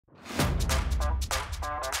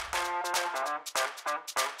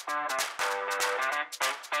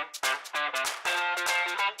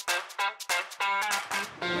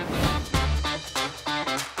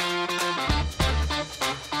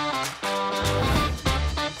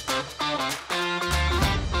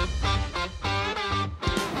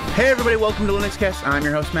Hey everybody, welcome to Linux Cast. I'm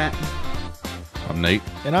your host, Matt. I'm Nate.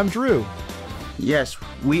 And I'm Drew. Yes,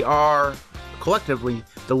 we are collectively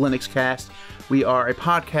the Linux Cast. We are a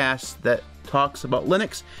podcast that talks about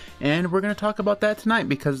Linux, and we're going to talk about that tonight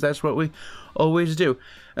because that's what we always do.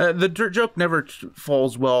 The joke never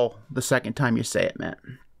falls well the second time you say it, Matt.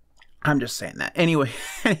 I'm just saying that. Anyways,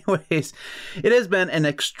 it has been an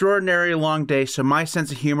extraordinarily long day, so my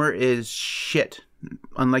sense of humor is shit.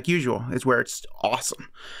 Unlike usual, is where it's awesome.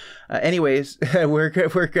 Anyways, we're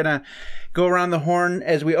gonna go around the horn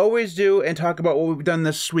as we always do and talk about what we've done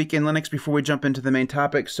this week in Linux before we jump into the main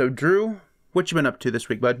topic. So, Drew, what you been up to this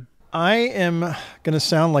week, bud? I am going to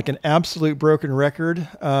sound like an absolute broken record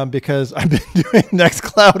because I've been doing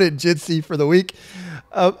Nextcloud and Jitsi for the week.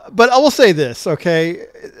 But I will say this, okay?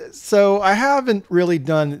 So I haven't really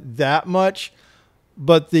done that much,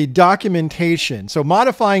 but the documentation, so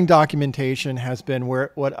modifying documentation has been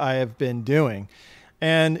what I have been doing.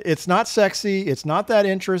 And it's not sexy, it's not that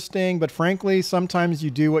interesting, but frankly, sometimes you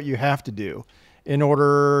do what you have to do in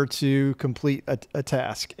order to complete a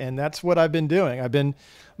task. And that's what I've been doing. I've been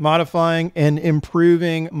modifying and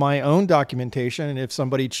improving my own documentation. And if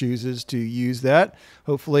somebody chooses to use that,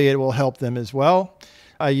 hopefully it will help them as well.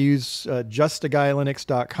 I use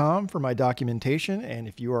justaguylinux.com for my documentation. And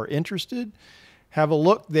if you are interested, have a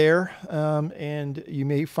look there and you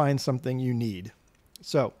may find something you need.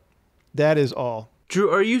 So that is all. Drew,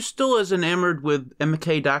 are you still as enamored with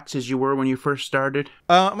MK Docs as you were when you first started?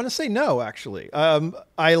 I'm going to say no, actually.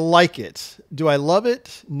 I like it. Do I love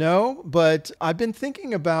it? No, but I've been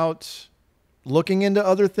thinking about looking into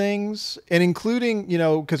other things and including,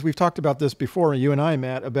 because we've talked about this before, you and I,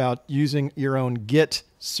 Matt, about using your own Git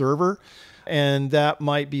server, and that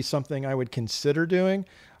might be something I would consider doing.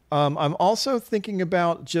 I'm also thinking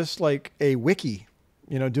about just like a wiki,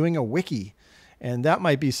 doing a wiki, and that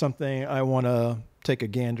might be something I want to take a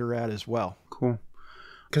gander at as well. Cool.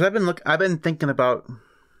 Because I've been thinking about,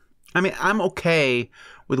 I'm okay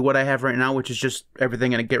with what I have right now, which is just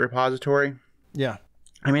everything in a Git repository. Yeah.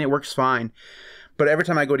 It works fine. But every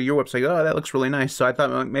time I go to your website, oh, that looks really nice. So I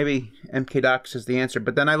thought maybe MKDocs is the answer.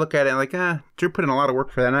 But then I look at it and like, Drew put in a lot of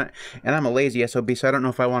work for that. And I'm a lazy SOB, so I don't know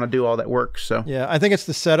if I want to do all that work. So yeah, I think it's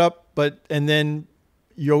the setup, and then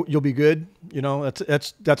you'll be good.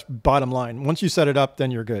 That's bottom line. Once you set it up,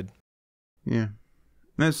 then you're good. Yeah.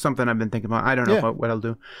 That's something I've been thinking about. I don't know what I'll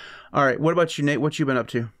do. All right. What about you, Nate? What you been up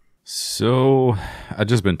to? So, I've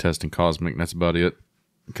just been testing Cosmic. That's about it.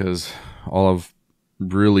 Because all I've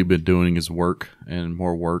really been doing is work and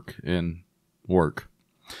more work and work.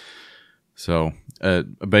 So,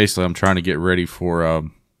 basically, I'm trying to get ready for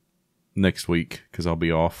next week because I'll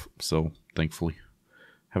be off. So, thankfully,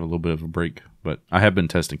 have a little bit of a break. But I have been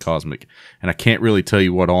testing Cosmic. And I can't really tell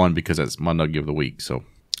you what on because that's my Nuggie of the week. So,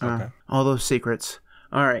 okay. All those secrets.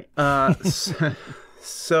 All right.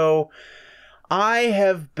 So I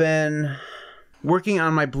have been working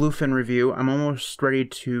on my Bluefin review. I'm almost ready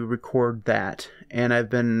to record that. And I've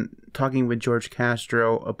been talking with George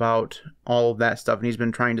Castro about all of that stuff. And he's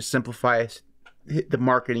been trying to simplify the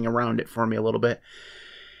marketing around it for me a little bit.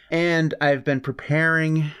 And I've been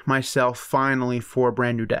preparing myself finally for a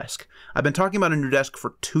brand new desk. I've been talking about a new desk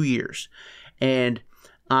for 2 years. And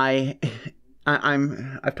I've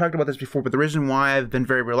talked about this before, but the reason why I've been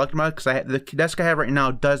very reluctant about it because the desk I have right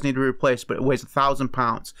now does need to be replaced, but it weighs 1,000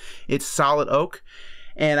 pounds. It's solid oak,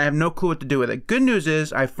 and I have no clue what to do with it. Good news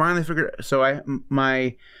is I finally figured. So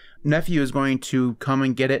my nephew is going to come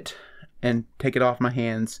and get it and take it off my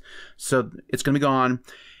hands. So it's going to be gone,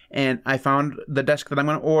 and I found the desk that I'm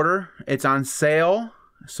going to order. It's on sale,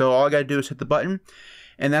 so all I got to do is hit the button.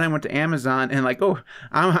 And then I went to Amazon and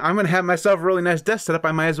I'm going to have myself a really nice desk set up.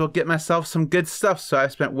 I might as well get myself some good stuff. So I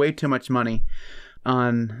spent way too much money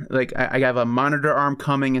on, I have a monitor arm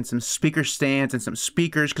coming and some speaker stands and some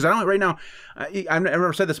speakers. Because I don't, right now, I've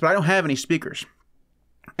never said this, but I don't have any speakers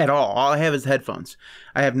at all. All I have is headphones.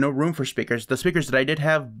 I have no room for speakers. The speakers that I did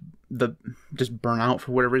have, just burn out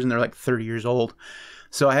for whatever reason. They're like 30 years old.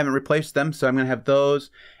 So I haven't replaced them, so I'm going to have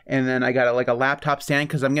those. And then I got a laptop stand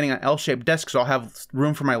because I'm getting an L-shaped desk, so I'll have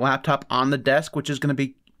room for my laptop on the desk, which is going to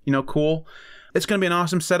be, cool. It's going to be an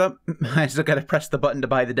awesome setup. I still got to press the button to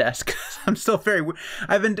buy the desk. I'm still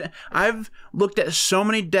I've looked at so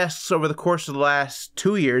many desks over the course of the last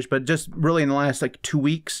 2 years, but just really in the last 2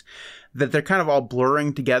 weeks, that they're kind of all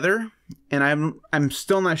blurring together. And I'm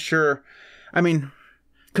still not sure.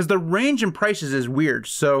 Because the range in prices is weird.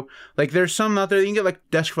 So, there's some out there that you can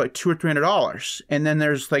get, desk for, $200 or $300. And then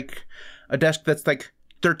there's, a desk that's,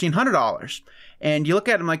 $1,300. And you look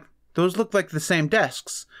at them, those look like the same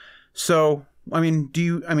desks. So,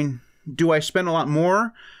 do I spend a lot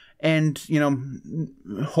more and,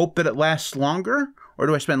 hope that it lasts longer? Or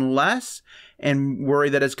do I spend less and worry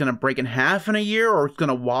that it's going to break in half in a year or it's going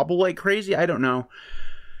to wobble like crazy? I don't know.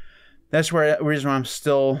 That's the reason why I'm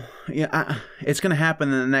still, it's going to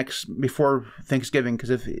happen before Thanksgiving, because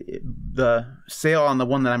if the sale on the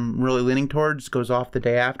one that I'm really leaning towards goes off the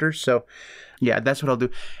day after. So yeah, that's what I'll do.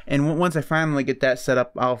 And once I finally get that set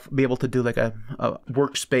up, I'll be able to do like a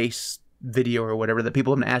workspace video or whatever that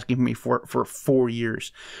people have been asking me for 4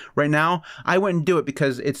 years. Right now, I wouldn't do it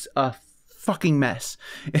because it's a fucking mess.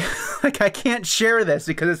 Like, I can't share this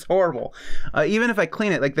because it's horrible. Even if I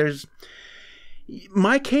clean it, like there's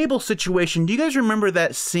my cable situation. Do you guys remember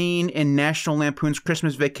that scene in National Lampoon's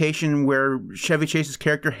Christmas Vacation where Chevy Chase's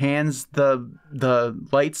character hands the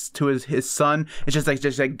lights to his son? It's just like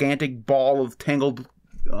this gigantic ball of tangled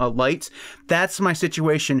lights. That's my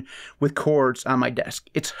situation with cords on my desk.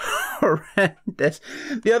 It's horrendous.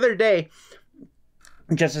 The other day,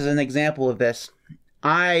 just as an example of this,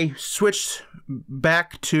 I switched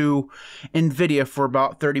back to NVIDIA for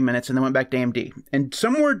about 30 minutes and then went back to AMD. And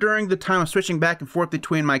somewhere during the time of switching back and forth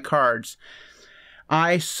between my cards,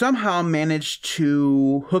 I somehow managed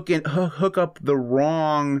to hook up the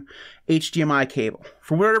wrong HDMI cable.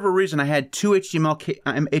 For whatever reason, I had two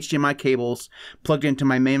HDMI cables plugged into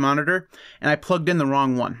my main monitor, and I plugged in the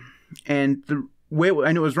wrong one. And the way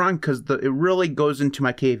I knew it was wrong because it really goes into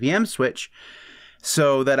my KVM switch,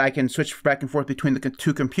 so that I can switch back and forth between the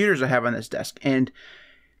two computers I have on this desk. And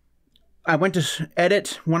I went to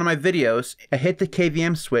edit one of my videos. I hit the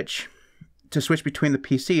KVM switch to switch between the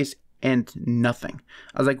PCs, and nothing.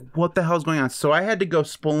 I was like, what the hell is going on? So I had to go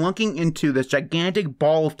spelunking into this gigantic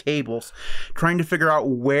ball of cables, trying to figure out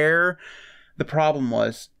where the problem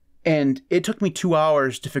was. And it took me 2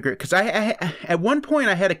 hours to figure it. Because I at one point,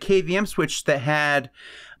 I had a KVM switch that had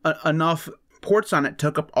enough ports on it,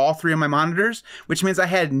 took up all three of my monitors, which means I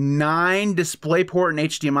had 9 DisplayPort and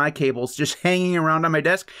HDMI cables just hanging around on my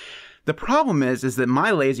desk. The problem is that my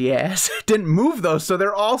lazy ass didn't move those, so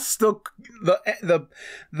they're all still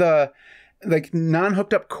the like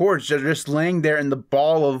non-hooked up cords that are just laying there in the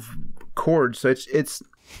ball of cords. So it's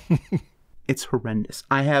it's horrendous.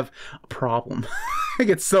 I have a problem. It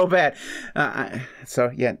gets so bad.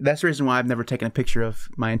 So yeah, that's the reason why I've never taken a picture of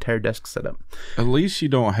my entire desk setup. At least you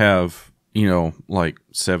don't have, like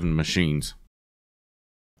 7 machines.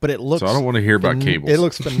 But it looks. So I don't want to hear about cables. It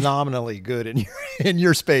looks phenomenally good in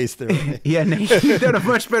your space there. Yeah, Nate, you've done a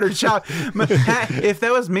much better job. If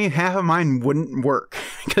that was me, half of mine wouldn't work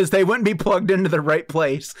because they wouldn't be plugged into the right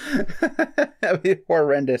place. That'd be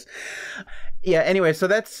horrendous. Yeah. Anyway, so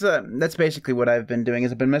that's basically what I've been doing.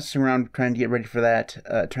 Is I've been messing around trying to get ready for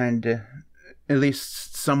that, trying to at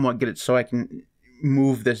least somewhat get it so I can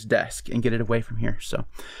move this desk and get it away from here. So,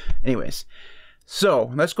 anyways.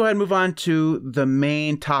 So let's go ahead and move on to the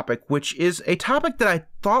main topic, which is a topic that I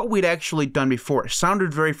thought we'd actually done before. It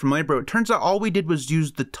sounded very familiar, but it turns out all we did was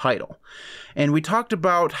use the title. And we talked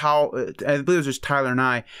about how, I believe it was just Tyler and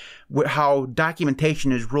I, how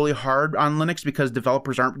documentation is really hard on Linux because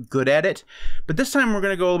developers aren't good at it. But this time we're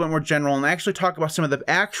going to go a little bit more general and actually talk about some of the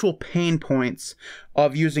actual pain points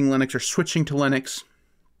of using Linux or switching to Linux.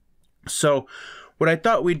 So what I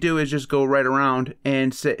thought we'd do is just go right around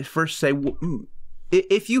and say,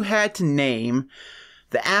 if you had to name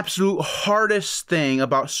the absolute hardest thing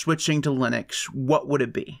about switching to Linux, what would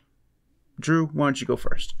it be? Drew, why don't you go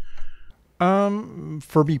first?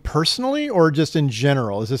 For me personally, or just in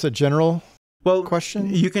general? Is this a general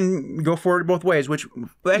question? You can go for it both ways.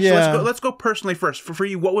 Let's go personally first. For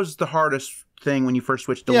you, what was the hardest thing when you first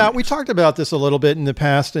switched to Linux? Yeah, we talked about this a little bit in the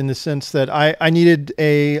past, in the sense that I needed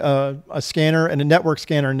a scanner and a network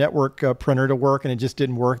scanner, network printer to work, and it just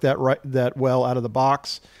didn't work that well out of the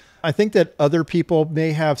box. I think that other people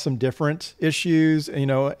may have some different issues,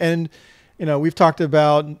 and we've talked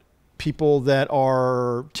about people that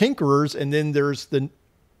are tinkerers, and then there's the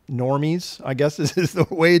normies, I guess this is the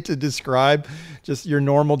way to describe just your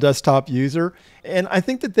normal desktop user. And I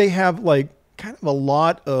think that they have like kind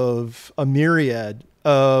of a myriad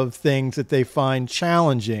of things that they find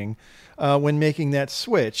challenging when making that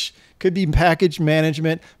switch. Could be package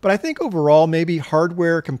management, but I think overall maybe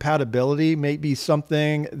hardware compatibility may be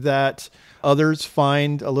something that others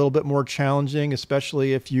find a little bit more challenging,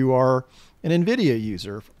 especially if you are an NVIDIA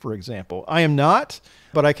user, for example. I am not,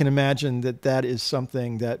 but I can imagine that is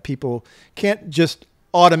something that people can't just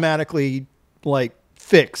automatically like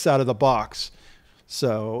fix out of the box.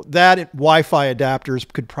 So that Wi-Fi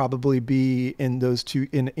adapters could probably be in those two,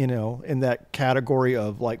 in that category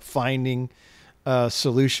of like finding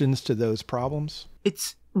solutions to those problems.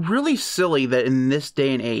 It's really silly that in this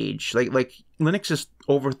day and age, like Linux is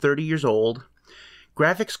over 30 years old.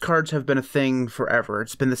 graphics cards have been a thing forever.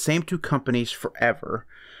 It's been the same two companies forever.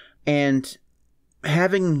 And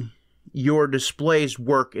having your displays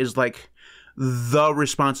work is like the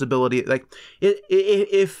responsibility. Like,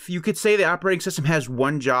 if you could say the operating system has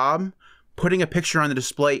one job, putting a picture on the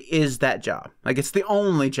display is that job. Like, it's the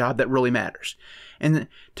only job that really matters. And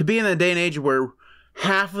to be in a day and age where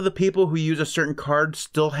half of the people who use a certain card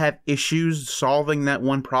still have issues solving that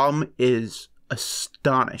one problem is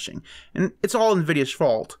astonishing. And it's all NVIDIA's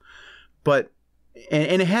fault. But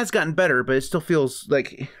and it has gotten better, but it still feels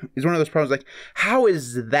like it's one of those problems. Like, how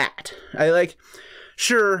is that?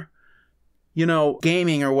 Sure, you know,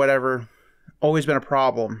 gaming or whatever, always been a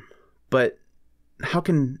problem, but how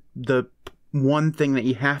can the one thing that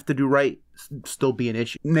you have to do right still be an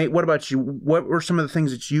issue? Nate, what about you? What were some of the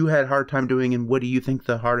things that you had a hard time doing, and what do you think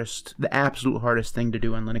the absolute hardest thing to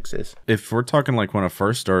do on Linux is? If we're talking like when I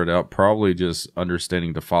first started out, probably just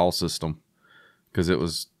understanding the file system, because it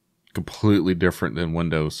was completely different than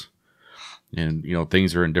Windows. And, you know,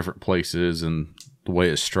 things are in different places and the way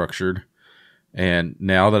it's structured. And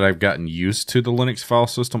now that I've gotten used to the Linux file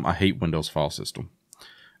system, I hate Windows file system.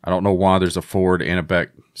 I don't know why there's a forward and a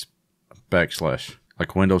backslash.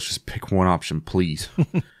 Like, Windows, just pick one option, please.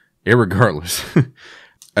 Irregardless.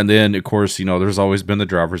 And then, of course, you know, there's always been the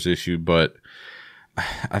drivers issue, but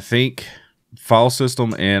I think file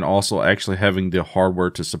system and also actually having the hardware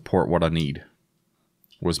to support what I need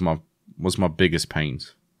was my biggest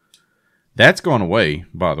pains. That's gone away,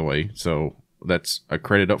 by the way, so that's a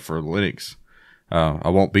credit up for Linux. I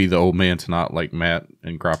won't be the old man to not like Matt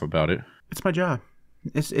and gripe about it. It's my job.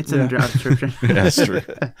 It's in the job description. Yeah, that's true.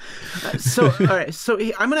 So, all right. So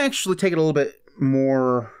I'm going to actually take it a little bit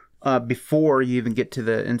more before you even get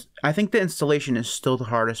to I think the installation is still the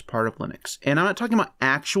hardest part of Linux. And I'm not talking about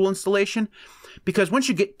actual installation, because once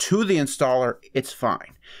you get to the installer, it's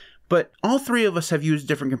fine. But all three of us have used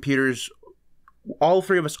different computers. All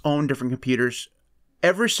three of us own different computers.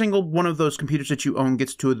 Every single one of those computers that you own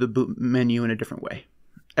gets to the boot menu in a different way.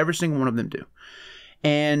 Every single one of them do.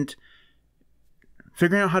 And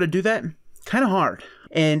figuring out how to do that, kind of hard.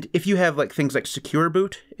 And if you have like things like secure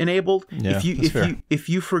boot enabled, if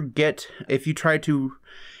you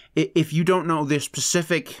don't know the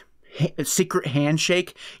specific secret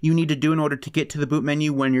handshake you need to do in order to get to the boot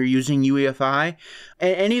menu when you're using UEFI,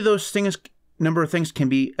 any of those number of things can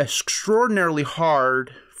be extraordinarily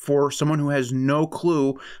hard for someone who has no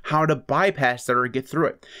clue how to bypass that or get through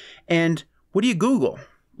it. And what do you Google?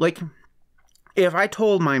 Like, if I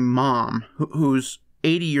told my mom, who's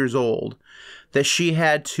 80 years old, that she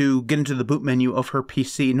had to get into the boot menu of her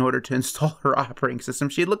PC in order to install her operating system,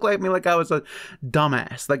 she'd look at me like I was a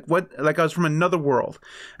dumbass, like I was from another world,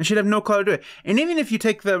 and she'd have no clue how to do it. And even if you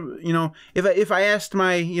take if I asked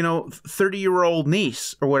my 30-year-old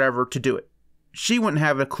niece or whatever to do it, she wouldn't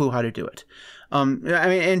have a clue how to do it. She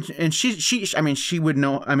would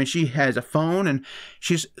know. I mean, she has a phone and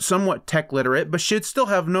she's somewhat tech literate, but she'd still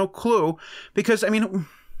have no clue because,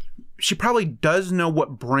 she probably does know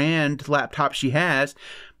what brand laptop she has,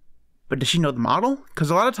 but does she know the model? Because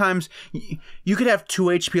a lot of times you could have two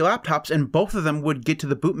HP laptops and both of them would get to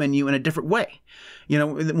the boot menu in a different way.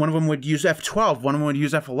 One of them would use F12, one of them would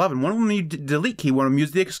use F11, one of them would use the delete key, one of them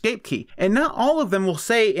use the escape key. And not all of them will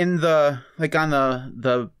say in on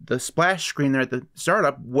the splash screen there at the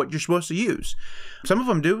startup what you're supposed to use. Some of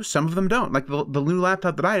them do, some of them don't. Like the new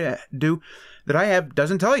laptop that I have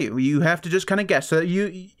doesn't tell you. You have to just kind of guess. So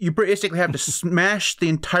you basically have to smash the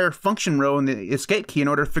entire function row and the escape key in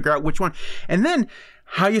order to figure out which one. And then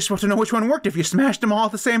how are you supposed to know which one worked if you smashed them all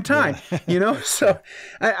at the same time? Yeah. So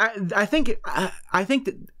I think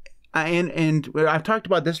that, and I've talked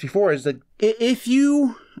about this before, is that if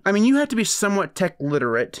you have to be somewhat tech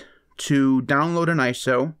literate to download an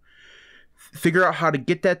ISO, figure out how to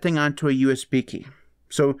get that thing onto a USB key.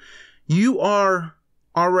 So you are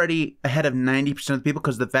already ahead of 90% of the people,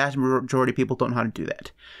 because the vast majority of people don't know how to do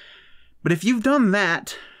that. But if you've done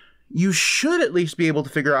that, you should at least be able to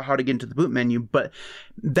figure out how to get into the boot menu. But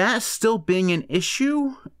that still being an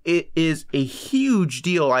issue, it is a huge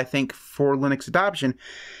deal, I think, for Linux adoption.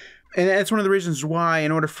 And that's one of the reasons why,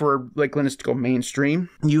 in order for Linux to go mainstream,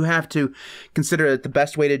 you have to consider that the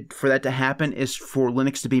best way for that to happen is for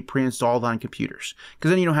Linux to be pre-installed on computers,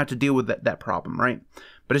 because then you don't have to deal with that problem, right?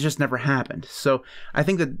 But it's just never happened. So I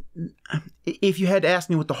think that if you had to ask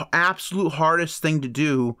me what the absolute hardest thing to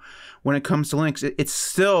do when it comes to Linux, it's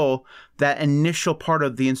still that initial part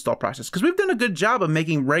of the install process. Because we've done a good job of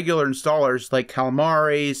making regular installers like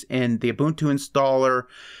Calamares and the Ubuntu installer,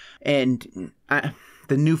 and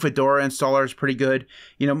the new Fedora installer is pretty good.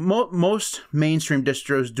 Most mainstream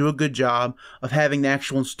distros do a good job of having the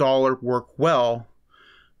actual installer work well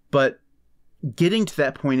but getting to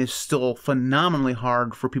that point is still phenomenally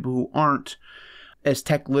hard for people who aren't as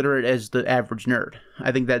tech literate as the average nerd.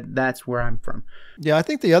 I think that's where I'm from. Yeah, I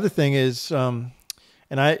think the other thing is, and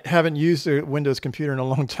I haven't used a Windows computer in a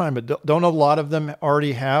long time, but don't a lot of them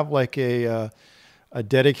already have like a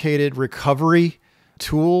dedicated recovery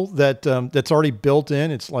tool that that's already built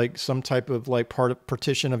in? It's like some type of like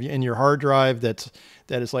partition in your hard drive that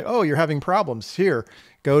is like, oh, you're having problems here.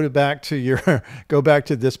 Go back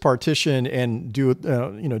to this partition and do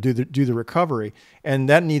the recovery, and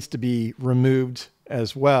that needs to be removed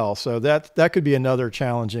as well. So that could be another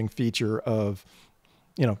challenging feature of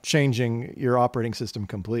changing your operating system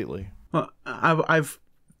completely. Well, I've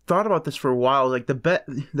thought about this for a while. Like the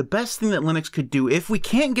best thing that Linux could do, if we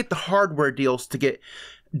can't get the hardware deals to get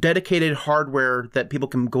dedicated hardware that people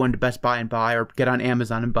can go into Best Buy and buy or get on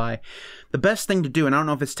Amazon and buy, the best thing to do, and I don't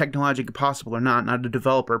know if it's technologically possible or not a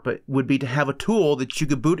developer, but would be to have a tool that you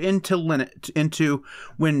could boot into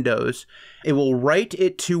Windows. It will write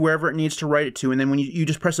it to wherever it needs to write it to, and then when you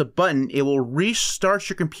just press a button, it will restart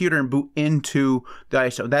your computer and boot into the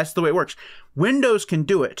ISO. That's the way it works. Windows can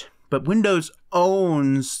do it, but Windows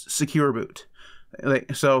owns Secure Boot.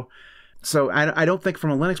 So I don't think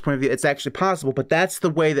from a Linux point of view it's actually possible, but that's the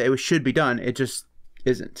way that it should be done. It just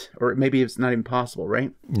isn't, or maybe it's not even possible,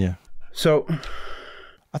 right? Yeah. So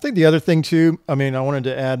I think the other thing too, I wanted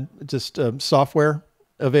to add just software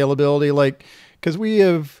availability, like, because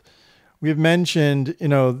we've mentioned,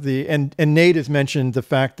 and Nate has mentioned the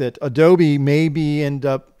fact that Adobe maybe end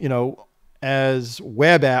up, as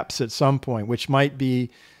web apps at some point, which might be,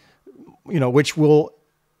 which will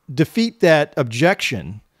defeat that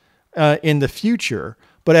objection in the future.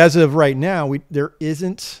 But as of right now, there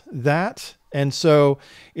isn't that. And so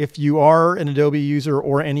if you are an Adobe user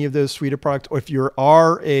or any of those suite of products, or if you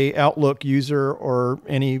are a Outlook user or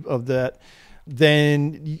any of that,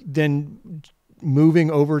 then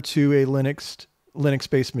moving over to a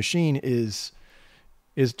Linux-based machine is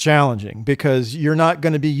challenging, because you're not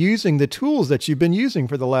going to be using the tools that you've been using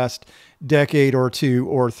for the last decade or two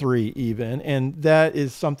or three even. And that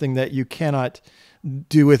is something that you cannot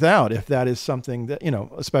do without, if that is something that,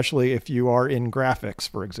 especially if you are in graphics,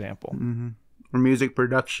 for example. Mm-hmm. Or music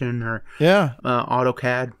production, or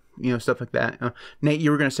AutoCAD, stuff like that. Nate,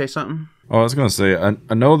 you were going to say something? Oh, I was going to say,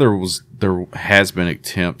 I know there has been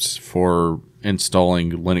attempts for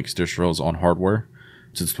installing Linux distros on hardware.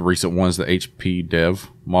 Since the recent ones, the HP Dev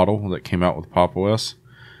model that came out with Pop! OS,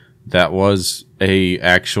 that was a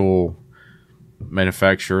actual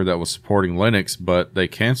manufacturer that was supporting Linux, but they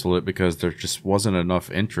canceled it because there just wasn't enough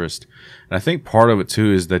interest. And I think part of it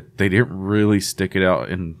too is that they didn't really stick it out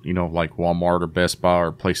in, like Walmart or Best Buy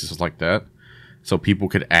or places like that, so people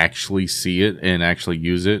could actually see it and actually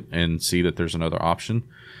use it and see that there's another option.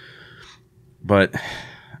 But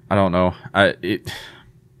I don't know.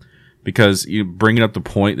 Because you bringing up the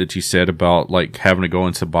point that you said about like having to go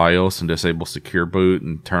into BIOS and disable Secure Boot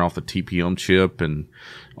and turn off the TPM chip and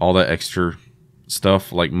all that extra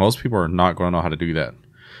stuff, like most people are not going to know how to do that.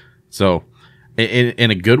 So in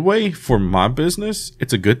a good way for my business,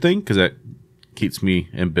 it's a good thing because that keeps me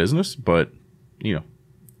in business. But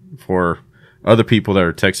for other people that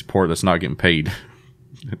are tech support that's not getting paid,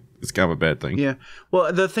 it's kind of a bad thing. Yeah.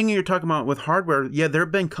 Well, the thing you're talking about with hardware, there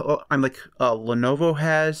have been, Lenovo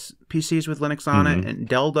has PCs with Linux on it, and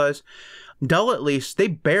Dell does. Dell, at least, they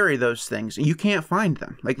bury those things. You can't find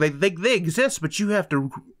them. Like they exist, but you have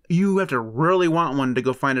to really want one to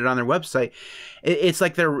go find it on their website. It's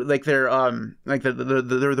like they're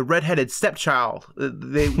the redheaded stepchild.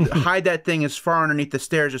 They hide that thing as far underneath the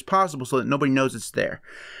stairs as possible so that nobody knows it's there.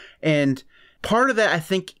 And part of that, I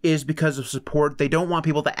think, is because of support. They don't want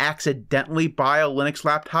people to accidentally buy a Linux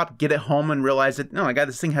laptop, get it home, and realize that, oh my God,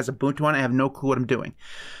 this thing has Ubuntu on it. I have no clue what I'm doing.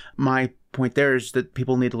 My point there is that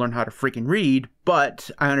people need to learn how to freaking read,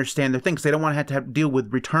 but I understand their thing, because they don't want to have to deal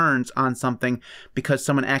with returns on something because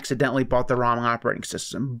someone accidentally bought the wrong operating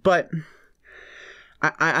system. But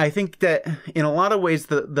I think that in a lot of ways,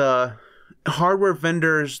 the hardware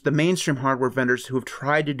vendors, the mainstream hardware vendors who have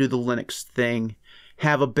tried to do the Linux thing,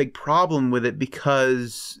 have a big problem with it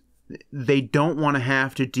because they don't want to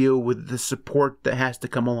have to deal with the support that has to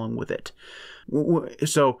come along with it.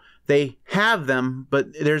 So they have them, but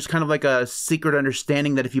there's kind of like a secret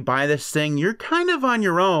understanding that if you buy this thing, you're kind of on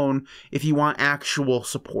your own if you want actual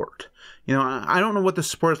support. I don't know what the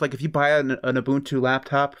support is like if you buy an Ubuntu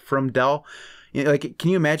laptop from Dell. Like, can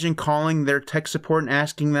you imagine calling their tech support and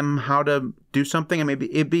asking them how to do something?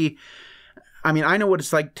 I know what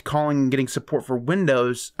it's like calling and getting support for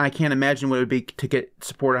Windows. I can't imagine what it would be to get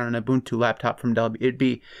support on an Ubuntu laptop from Dell. It'd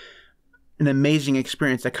be an amazing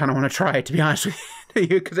experience. I kind of want to try it, to be honest with you,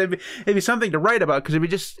 because it'd be something to write about, because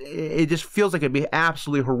it just feels like it'd be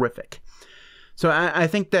absolutely horrific. So I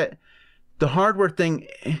think that the hardware thing,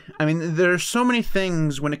 I mean, there's so many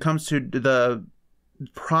things when it comes to the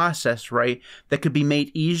process, right, that could be made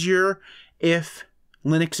easier if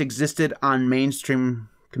Linux existed on mainstream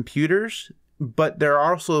computers, but there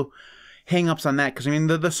are also hang-ups on that, because I mean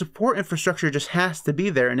the support infrastructure just has to be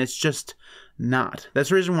there, and it's just not. That's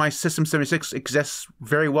the reason why System 76 exists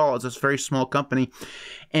very well as this very small company.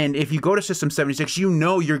 And if you go to System 76, you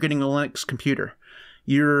know you're getting a Linux computer.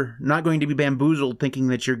 You're not going to be bamboozled thinking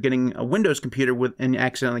that you're getting a Windows computer and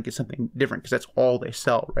accidentally get something different, because that's all they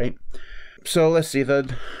sell, right? So let's see,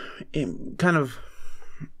 it kind of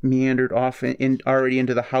meandered off already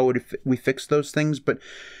into the how would we fix those things, but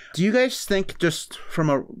do you guys think, just from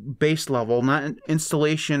a base level, not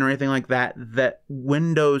installation or anything like that, that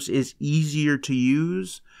Windows is easier to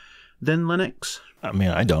use than Linux? I mean,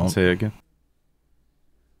 I don't. Say it again.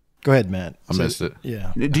 Go ahead, Matt. I missed it.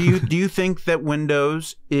 Yeah. Do you think that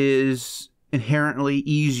Windows is inherently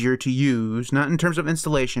easier to use, not in terms of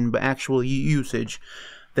installation, but actual usage,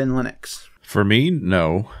 than Linux? For me,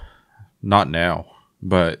 no. Not now.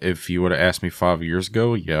 But if you would have asked me 5 years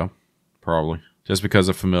ago, yeah, probably. Just because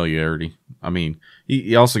of familiarity. I mean,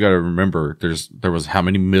 you also got to remember there was how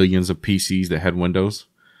many millions of PCs that had Windows,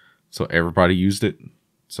 so everybody used it.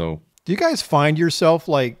 So, do you guys find yourself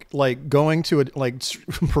like going to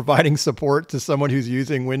providing support to someone who's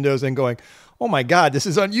using Windows and going, "Oh my God, this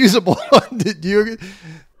is unusable"? Do you?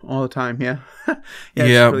 All the time, yeah.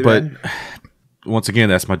 Yeah, really but bad. Once again,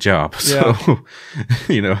 that's my job. Yeah. So,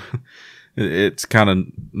 it's kind of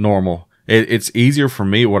normal. It's easier for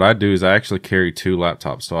me. What I do is I actually carry 2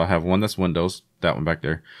 laptops. So I have one that's Windows, that one back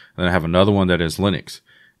there, and then I have another one that is Linux.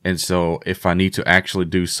 And so if I need to actually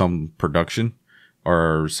do some production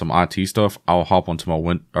or some IT stuff, I'll hop onto my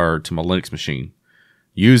to my Linux machine,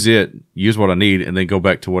 use what I need, and then go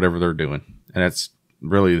back to whatever they're doing. And that's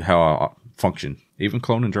really how I function. Even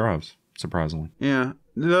cloning drives, surprisingly. Yeah.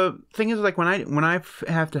 The thing is, like, when I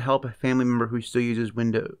have to help a family member who still uses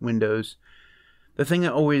Windows, the thing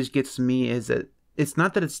that always gets me is that it's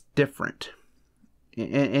not that it's different,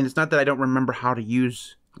 and it's not that I don't remember how to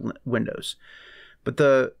use Windows, but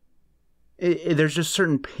there's just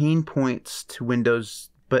certain pain points to Windows,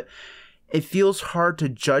 but it feels hard to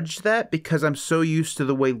judge that because I'm so used to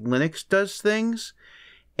the way Linux does things,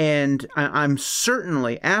 and I'm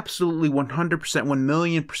certainly, absolutely 100%,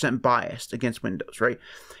 1,000,000% biased against Windows, right?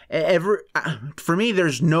 For me,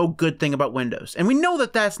 there's no good thing about Windows. And we know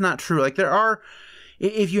that that's not true. Like,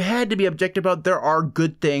 if you had to be objective about, there are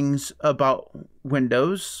good things about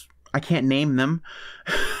Windows. I can't name them.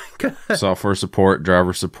 Software support,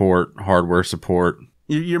 driver support, hardware support.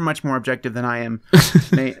 You're much more objective than I am,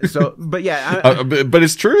 Nate. So, but yeah, but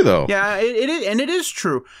it's true though. Yeah, it is, and it is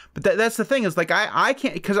true. But that's the thing, is like I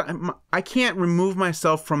can't, because I can't remove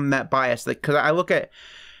myself from that bias. Like, because I look at,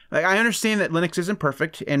 like, I understand that Linux isn't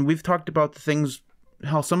perfect, and we've talked about the things,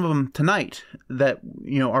 hell, some of them tonight that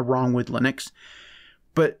are wrong with Linux.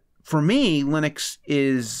 But for me, Linux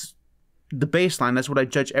is the baseline. That's what I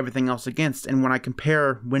judge everything else against. And when I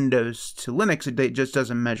compare Windows to Linux, it just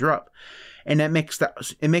doesn't measure up. And it makes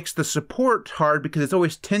the support hard, because it's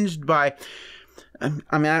always tinged by,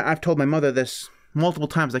 I mean, I've told my mother this multiple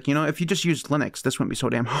times, like, if you just used Linux, this wouldn't be so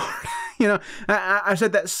damn hard. I've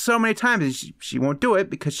said that so many times, and she won't do it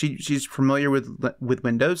because she's familiar with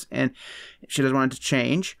Windows, and she doesn't want it to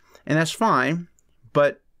change, and that's fine.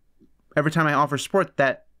 But every time I offer support,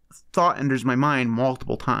 that thought enters my mind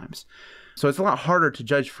multiple times. So it's a lot harder to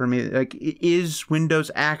judge for me. Like, is Windows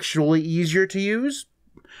actually easier to use?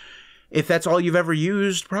 If that's all you've ever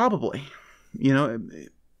used, probably.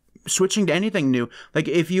 Switching to anything new, like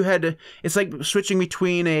if you had to, it's like switching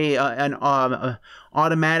between an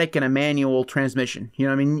automatic and a manual transmission.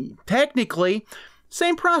 I mean, technically,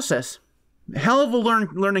 same process. Hell of a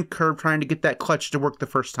learning curve trying to get that clutch to work the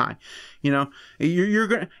first time.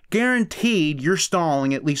 You're guaranteed you're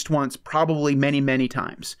stalling at least once, probably many, many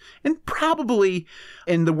times. And probably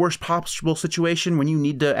in the worst possible situation, when you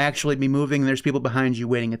need to actually be moving and there's people behind you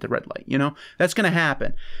waiting at the red light, that's going to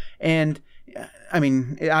happen. And I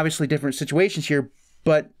mean, obviously different situations here,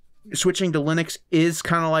 but switching to Linux is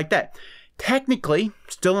kind of like that. Technically,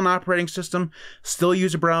 still an operating system, still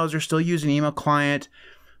use a browser, still use an email client,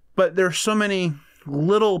 but there are so many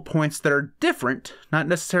little points that are different, not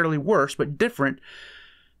necessarily worse, but different,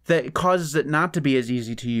 that it causes it not to be as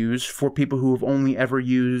easy to use for people who have only ever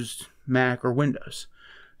used Mac or Windows.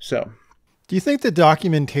 So, do you think the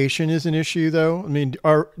documentation is an issue, though? I mean,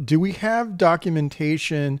 do we have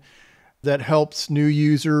documentation that helps new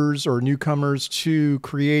users or newcomers to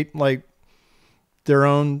create like their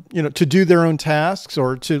own, to do their own tasks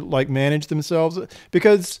or to like manage themselves?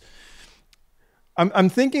 Because I'm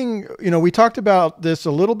thinking, we talked about this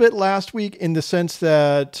a little bit last week in the sense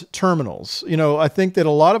that terminals, I think that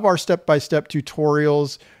a lot of our step-by-step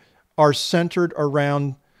tutorials are centered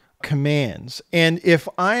around commands. And if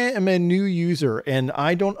I am a new user and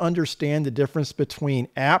I don't understand the difference between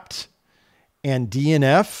apt and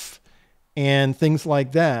DNF and things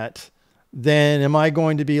like that, then am I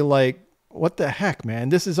going to be like, what the heck, man,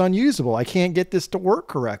 this is unusable. I can't get this to work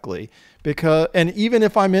correctly and even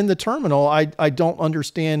if I'm in the terminal, I don't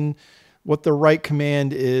understand what the right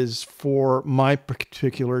command is for my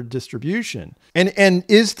particular distribution. And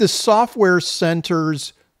is the software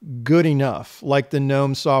centers good enough, like the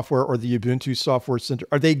GNOME software or the Ubuntu software center?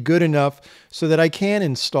 Are they good enough so that I can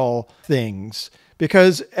install things?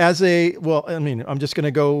 Because I'm just going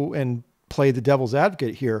to go and play the devil's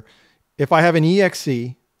advocate here. If I have an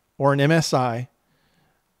EXE or an MSI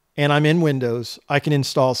and I'm in Windows, I can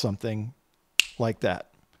install something like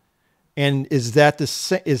that. And is that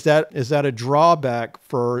a drawback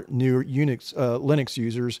for new Linux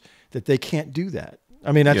users that they can't do that?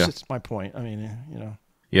 I mean, that's just my point. I mean,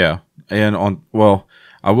 Yeah. And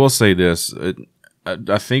I will say this.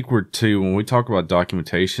 I think when we talk about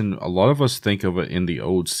documentation, a lot of us think of it in the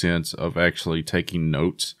old sense of actually taking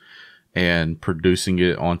notes and producing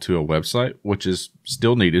it onto a website, which is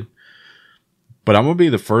still needed. But I'm going to be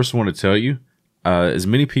the first one to tell you, as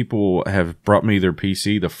many people have brought me their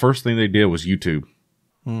PC, the first thing they did was YouTube.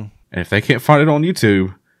 And if they can't find it on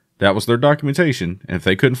YouTube, that was their documentation. And if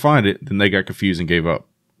they couldn't find it, then they got confused and gave up.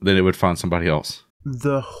 Then it would find somebody else.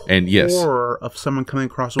 The horror of someone coming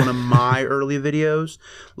across one of my early videos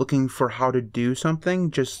looking for how to do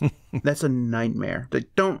something, that's a nightmare. Like,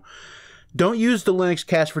 don't use the Linux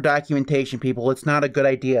cast for documentation, people. It's not a good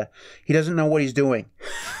idea. He doesn't know what he's doing.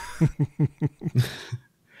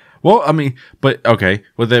 Well, I mean, but okay,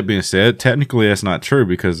 with that being said, technically that's not true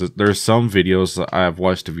because there's some videos that I've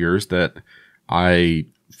watched of yours that I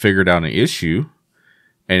figured out an issue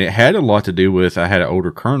and it had a lot to do with I had an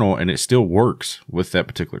older kernel and it still works with that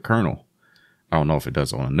particular kernel. I don't know if it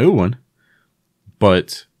does on a new one,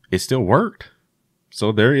 but it still worked.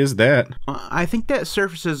 So there is that. I think that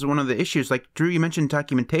surfaces one of the issues. Like, Drew, you mentioned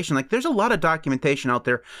documentation. Like, there's a lot of documentation out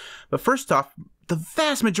there. But first off, the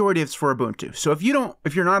vast majority of it's for Ubuntu. So if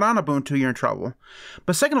you're not on Ubuntu, you're in trouble.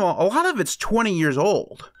 But second of all, a lot of it's 20 years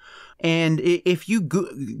old. And if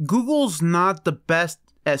Google's not the best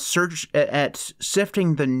at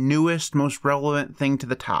sifting the newest, most relevant thing to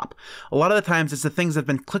the top. A lot of the times it's the things that have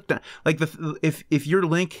been clicked on. Like if your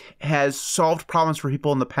link has solved problems for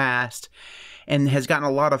people in the past and has gotten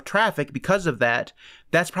a lot of traffic because of that,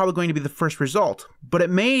 that's probably going to be the first result. But it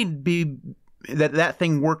may be that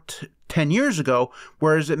thing worked 10 years ago,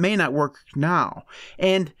 whereas it may not work now.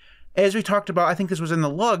 And as we talked about, I think this was in the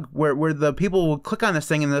lug, where the people will click on this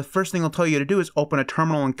thing and the first thing they'll tell you to do is open a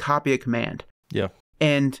terminal and copy a command. Yeah.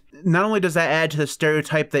 And not only does that add to the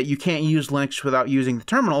stereotype that you can't use Linux without using the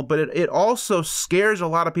terminal, but it also scares a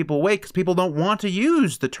lot of people away because people don't want to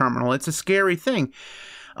use the terminal. It's a scary thing.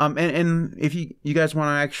 And if you guys want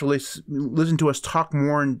to actually listen to us talk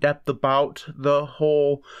more in depth about the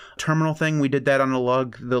whole terminal thing, we did that on the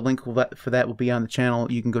lug. The link for that will be on the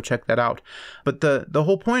channel. You can go check that out. But the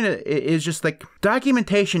whole point is just like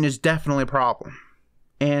documentation is definitely a problem.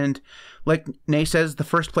 And like Nay says, the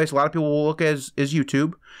first place a lot of people will look is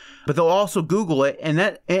YouTube, but they'll also Google it. And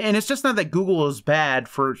it's just not that Google is bad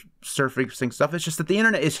for surfacing stuff. It's just that the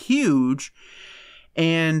internet is huge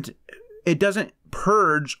and it doesn't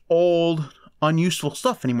purge old, unuseful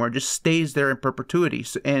stuff anymore. It just stays there in perpetuity.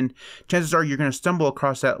 And chances are you're going to stumble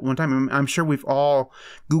across that one time. I'm sure we've all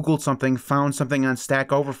Googled something, found something on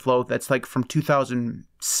Stack Overflow that's like from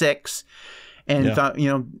 2006 and thought,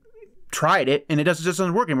 tried it, and it just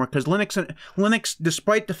doesn't work anymore because Linux,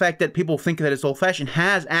 despite the fact that people think that it's old-fashioned,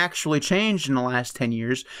 has actually changed in the last 10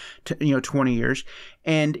 years, 20 years,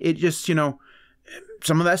 and it just,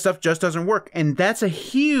 some of that stuff just doesn't work, and that's a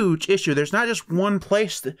huge issue. There's not just one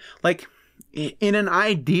place like, in an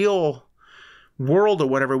ideal world or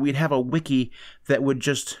whatever, we'd have a wiki that would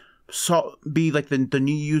just be like the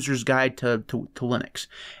new user's guide to Linux,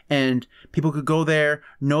 and people could go there,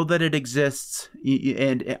 know that it exists,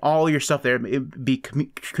 and all your stuff there it'd be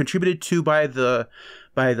contributed to by the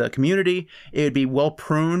community. It would be well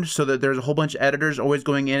pruned so that there's a whole bunch of editors always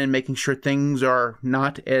going in and making sure things are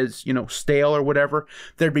not as stale or whatever.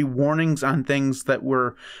 There'd be warnings on things that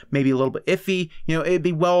were maybe a little bit iffy. It'd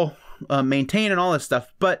be well maintained and all this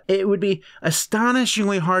stuff, but it would be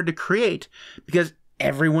astonishingly hard to create because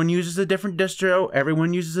everyone uses a different distro.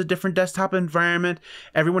 Everyone uses a different desktop environment.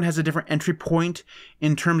 Everyone has a different entry point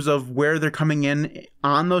in terms of where they're coming in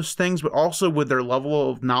on those things, but also with their level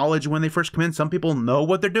of knowledge when they first come in. Some people know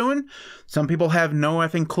what they're doing. Some people have no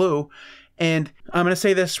effing clue. And I'm going to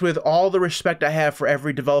say this with all the respect I have for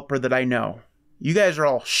every developer that I know. You guys are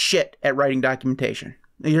all shit at writing documentation.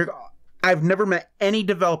 I've never met any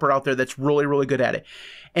developer out there that's really, really good at it.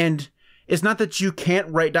 And it's not that you can't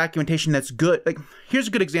write documentation that's good. Like, here's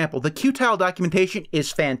a good example. The Qtile documentation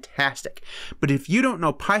is fantastic. But if you don't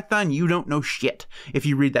know Python, you don't know shit. If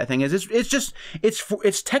you read that thing,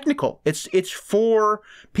 it's technical. It's for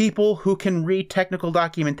people who can read technical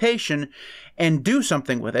documentation and do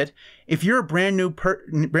something with it. If you're a brand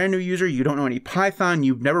new user, you don't know any Python,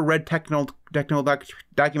 you've never read technical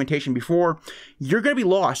documentation before, you're going to be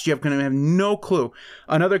lost. You're going to have no clue.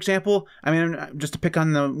 Another example, I mean, just to pick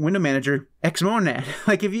on the window manager, Xmonad.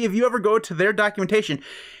 Like, if you ever go to their documentation,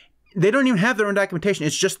 they don't even have their own documentation.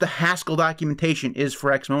 It's just the Haskell documentation is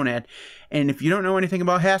for Xmonad. And if you don't know anything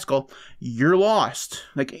about Haskell, you're lost,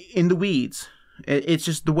 like in the weeds. It's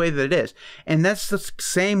just the way that it is. And that's the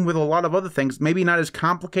same with a lot of other things. Maybe not as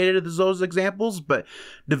complicated as those examples, but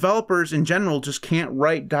developers in general just can't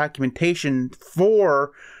write documentation because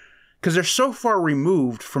they're so far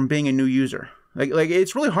removed from being a new user. Like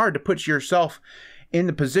it's really hard to put yourself in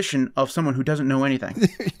the position of someone who doesn't know anything.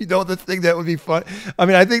 You know, the thing that would be fun. I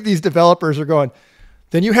mean, I think these developers are going,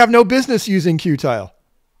 then you have no business using Qtile.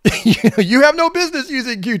 You have no business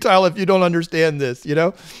using Qtile if you don't understand this, you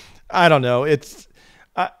know? I don't know. It's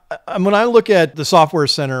when I look at the Software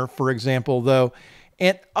Center, for example, though,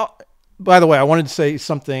 and by the way, I wanted to say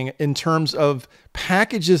something in terms of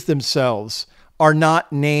packages themselves are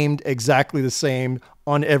not named exactly the same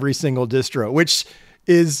on every single distro, which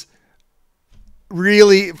is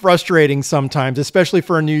really frustrating sometimes, especially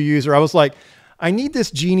for a new user. I was like, I need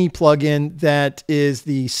this Genie plugin that is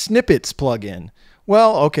the snippets plugin.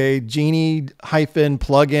 Well, okay, Genie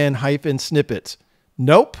 -plugin -snippets.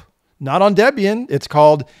 Nope. Not on Debian. It's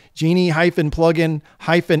called Genie-plugin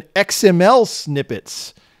 -XML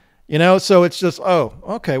snippets. You know, so it's just, oh,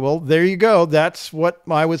 okay, well, there you go. That's what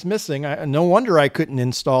I was missing. No wonder I couldn't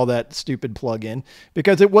install that stupid plugin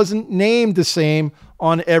because it wasn't named the same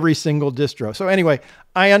on every single distro. So anyway,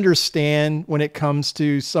 I understand when it comes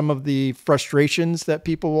to some of the frustrations that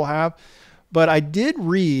people will have. But I did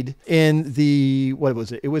read in what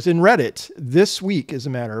was it? It was in Reddit this week, as a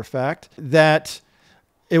matter of fact, that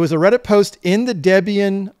it was a Reddit post in the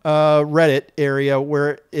Debian Reddit area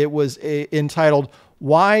where it was entitled,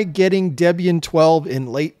 "Why Getting Debian 12 in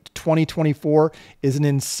Late 2024 is an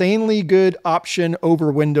Insanely Good Option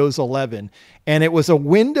Over Windows 11." And it was a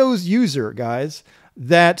Windows user, guys,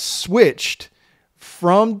 that switched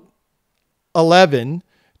from 11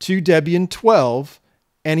 to Debian 12,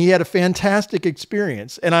 and he had a fantastic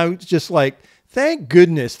experience. And I was just like, thank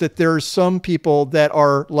goodness that there are some people that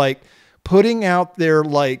are like putting out their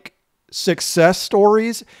like success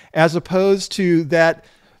stories as opposed to that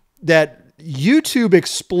YouTube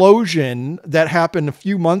explosion that happened a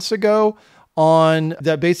few months ago on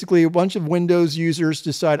that. Basically a bunch of Windows users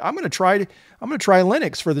decide, I'm going to try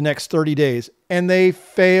Linux for the next 30 days. And they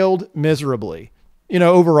failed miserably, you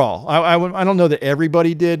know, overall. I don't know that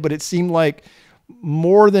everybody did, but it seemed like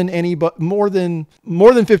more than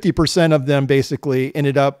 50% of them basically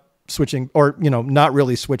ended up switching, or, you know, not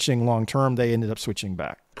really switching long term. They ended up switching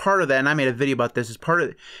back. Part of that, and I made a video about this, is part of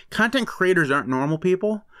it. Content creators aren't normal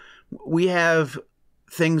people. We have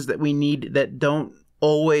things that we need that don't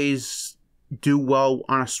always do well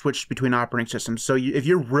on a switch between operating systems. So if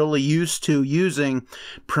you're really used to using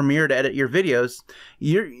Premiere to edit your videos,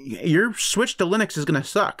 your switch to Linux is going to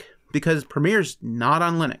suck. Because Premiere's not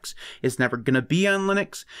on Linux. It's never going to be on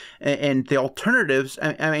Linux. And the alternatives,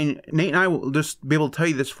 I mean, Nate and I will just be able to tell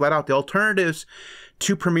you this flat out. The alternatives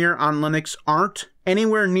to Premiere on Linux aren't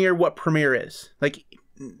anywhere near what Premiere is. Like,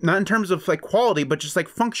 not in terms of like quality, but just like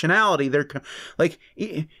functionality. They're like,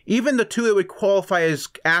 even the two that would qualify as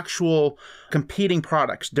actual competing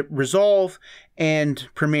products, Resolve and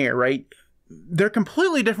Premiere, right? They're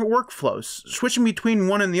completely different workflows. Switching between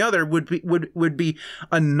one and the other would be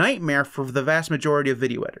a nightmare for the vast majority of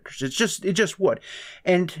video editors. It just would.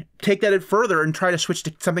 And take that further and try to switch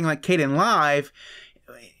to something like Kdenlive,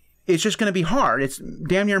 it's just going to be hard. It's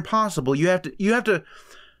damn near impossible. You have to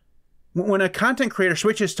when a content creator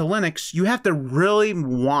switches to Linux, you have to really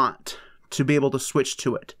want to be able to switch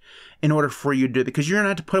to it in order for you to do it, because you're going to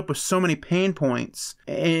have to put up with so many pain points.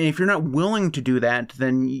 And if you're not willing to do that,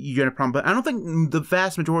 then you're in a problem. But I don't think the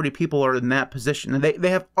vast majority of people are in that position. And they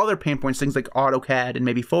have other pain points, things like AutoCAD and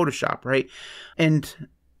maybe Photoshop, right? And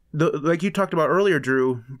like you talked about earlier,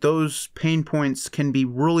 Drew, those pain points can be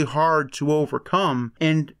really hard to overcome.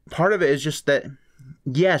 And part of it is just that,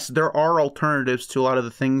 yes, there are alternatives to a lot of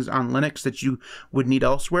the things on Linux that you would need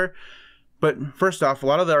elsewhere. But first off, a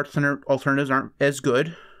lot of the alternatives aren't as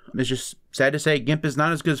good. It's just sad to say GIMP is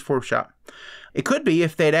not as good as Photoshop. It could be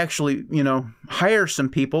if they'd actually, hire some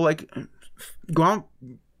people, like go out,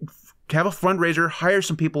 have a fundraiser, hire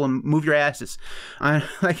some people, and move your asses.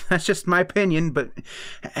 That's just my opinion, but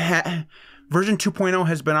version 2.0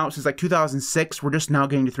 has been out since like 2006. We're just now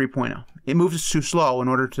getting to 3.0. It moves too slow in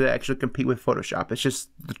order to actually compete with Photoshop. It's just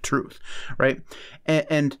the truth, right?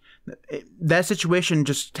 And that situation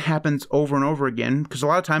just happens over and over again because a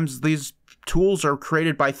lot of times these tools are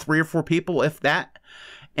created by 3 or 4 people, if that.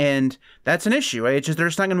 And that's an issue, right? It's just they're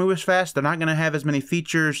just not going to move as fast. They're not going to have as many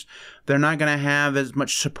features. They're not going to have as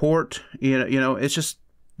much support. It's just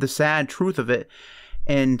the sad truth of it.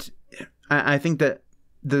 And I think that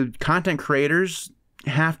the content creators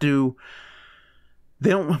they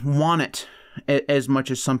don't want it as much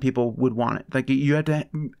as some people would want it. Like, you have to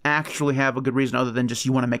actually have a good reason other than just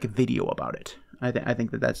you want to make a video about it. I think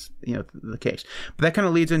that's the case. But that kind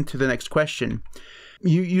of leads into the next question.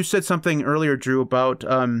 You said something earlier, Drew, about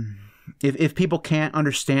if people can't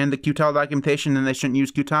understand the Qtile documentation, then they shouldn't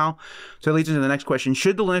use Qtile. So it leads into the next question.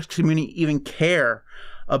 Should the Linux community even care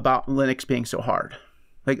about Linux being so hard?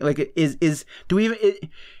 Are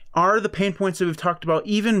the pain points that we've talked about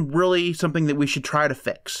even really something that we should try to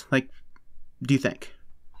fix? Like, do you think?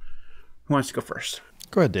 Who wants to go first?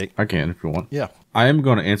 Go ahead, Dick. I can if you want. Yeah. I am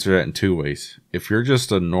going to answer that in 2 ways. If you're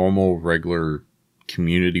just a normal, regular,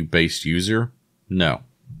 community-based user, no.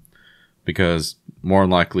 Because more than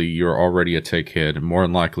likely you're already a tech head, and more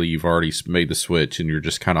than likely you've already made the switch and you're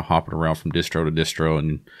just kind of hopping around from distro to distro,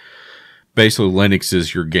 and basically Linux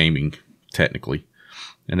is your gaming, technically.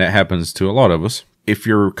 And that happens to a lot of us. If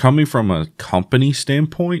you're coming from a company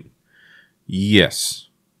standpoint, yes,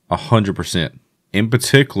 100%. In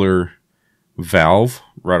particular, Valve,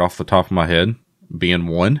 right off the top of my head, being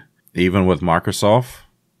one. Even with Microsoft,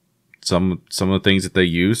 some of the things that they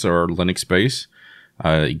use are Linux-based.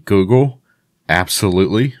 Google,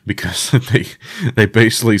 absolutely, because they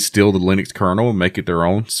basically steal the Linux kernel and make it their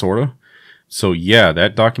own, sort of. So yeah,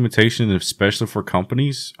 that documentation, especially for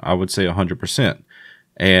companies, I would say 100%.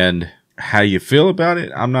 And how you feel about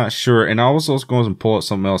it, I'm not sure. And I was also going to pull up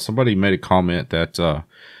something else. Somebody made a comment that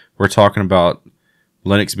we're talking about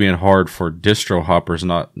Linux being hard for distro hoppers,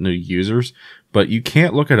 not new users. But you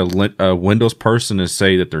can't look at a Windows person and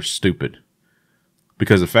say that they're stupid.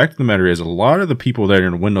 Because the fact of the matter is, a lot of the people that are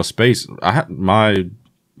in the Windows space, my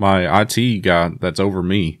IT guy that's over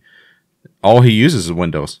me, all he uses is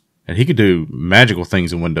Windows. And he could do magical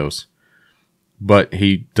things in Windows. But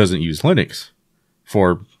he doesn't use Linux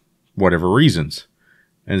for whatever reasons.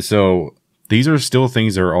 And so these are still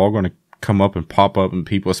things that are all going to come up and pop up in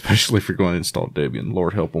people, especially if you're going to install Debian.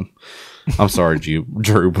 Lord help them. I'm sorry,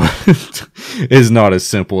 Drew, but it's not as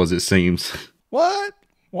simple as it seems. What?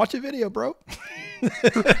 Watch a video, bro.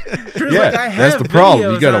 Yeah, that's the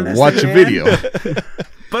problem. You got to watch a video.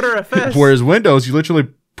 ButterFS. Whereas Windows, you literally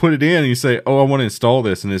put it in and you say, oh, I want to install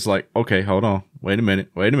this. And it's like, okay, hold on. Wait a minute.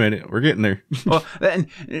 We're getting there. Well, and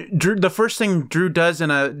Drew, the first thing Drew does in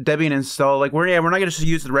a Debian install, like we're not going to just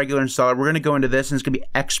use the regular installer. We're going to go into this and it's going to be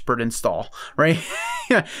expert install, right?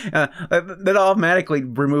 That automatically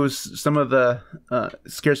removes some of the,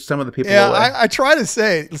 scares some of the people away. I try to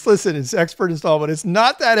say, listen, it's expert install, but it's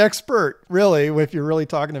not that expert, really, if you're really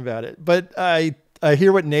talking about it. But I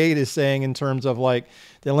hear what Nate is saying in terms of like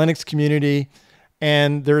the Linux community.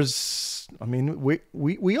 And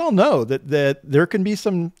we all know that there can be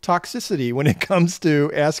some toxicity when it comes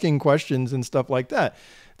to asking questions and stuff like that.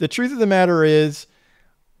 The truth of the matter is,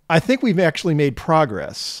 I think we've actually made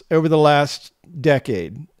progress over the last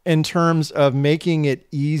decade in terms of making it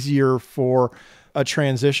easier for a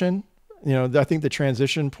transition. I think the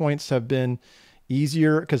transition points have been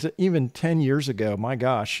easier because even 10 years ago, my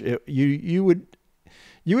gosh, you would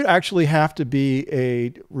actually have to be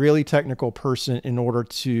a really technical person in order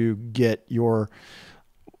to get your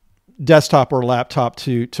desktop or laptop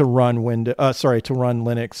to run to run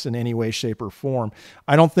Linux in any way, shape, or form.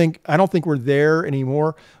 I don't think we're there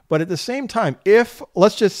anymore. But at the same time, if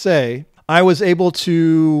let's just say I was able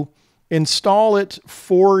to install it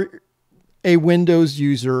for a Windows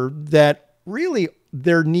user that really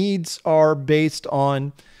their needs are based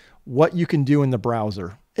on what you can do in the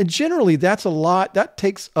browser. And generally, that's a lot. That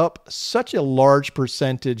takes up such a large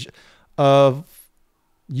percentage of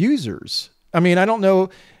users. I mean, I don't know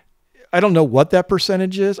what that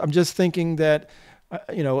percentage is. I'm just thinking that,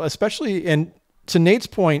 especially, and to Nate's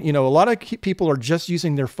point, a lot of people are just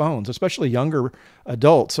using their phones, especially younger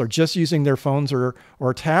adults are just using their phones or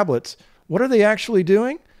tablets. What are they actually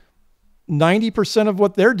doing? 90% of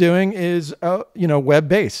what they're doing is,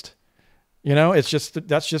 web-based. That's just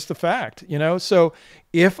the fact, So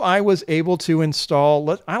if I was able to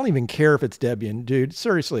install, I don't even care if it's Debian, dude,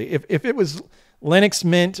 seriously. If it was Linux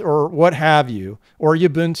Mint or what have you, or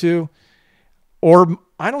Ubuntu, or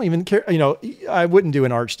I don't even care, I wouldn't do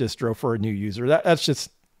an Arch distro for a new user. That's just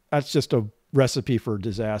a recipe for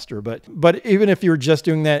disaster. But even if you're just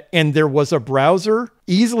doing that and there was a browser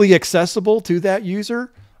easily accessible to that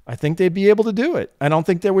user, I think they'd be able to do it. I don't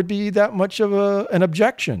think there would be that much of an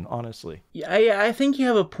objection, honestly. Yeah, I think you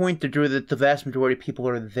have a point to Drew, that the vast majority of people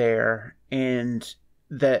are there, and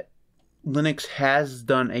that Linux has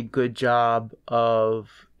done a good job of,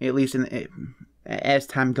 at least as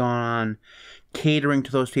time gone on, catering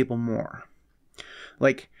to those people more.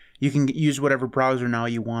 Like, you can use whatever browser now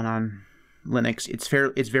you want on Linux. It's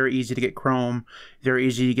very easy to get Chrome, very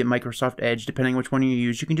easy to get Microsoft Edge, depending which one you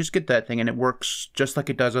use. You can just get that thing and it works just like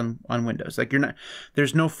it does on Windows. Like,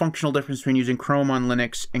 there's no functional difference between using Chrome on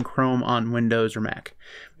Linux and Chrome on Windows or Mac.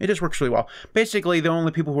 It just works really well. Basically, the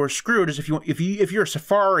only people who are screwed is if you're a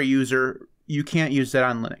Safari user, you can't use that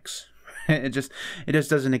on Linux. It just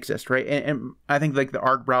doesn't exist, right? And I think like the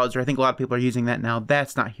Arc browser, I think a lot of people are using that now.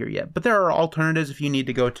 That's not here yet, but there are alternatives if you need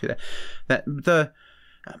to go to that.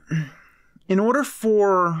 In order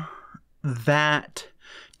for that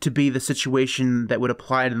to be the situation that would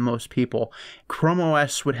apply to most people, Chrome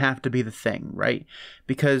OS would have to be the thing, right?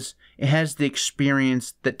 Because it has the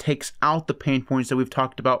experience that takes out the pain points that we've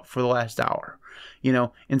talked about for the last hour.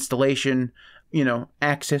 Installation,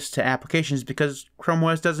 access to applications, because Chrome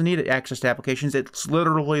OS doesn't need access to applications. It's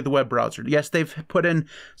literally the web browser. Yes, they've put in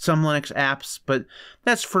some Linux apps, but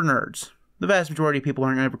that's for nerds. The vast majority of people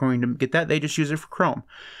aren't ever going to get that. They just use it for Chrome.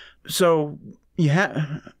 So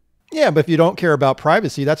yeah, but if you don't care about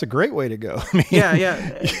privacy, that's a great way to go.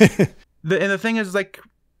 Yeah. The thing is, like,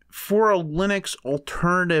 for a Linux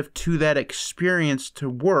alternative to that experience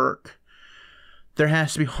to work, there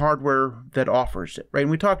has to be hardware that offers it, right?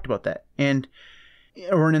 And we talked about that,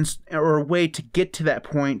 or a way to get to that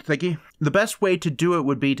point. Like, the best way to do it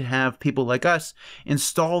would be to have people like us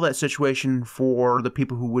install that situation for the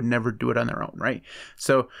people who would never do it on their own, right?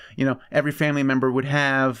 So, every family member would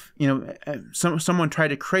have, someone tried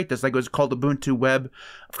to create this, like it was called Ubuntu Web,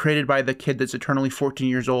 created by the kid that's eternally 14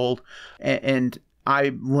 years old, and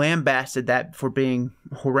I lambasted that for being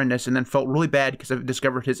horrendous, and then felt really bad because I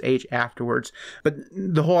discovered his age afterwards. But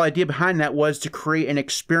the whole idea behind that was to create an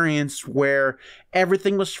experience where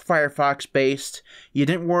everything was Firefox based. You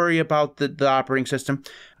didn't worry about the operating system.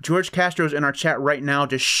 George Castro's in our chat right now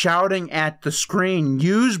just shouting at the screen,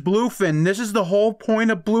 use Bluefin. This is the whole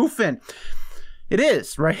point of Bluefin. It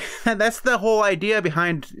is, right? That's the whole idea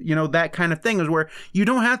behind, that kind of thing, is where you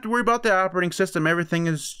don't have to worry about the operating system. Everything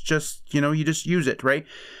is just, you just use it, right?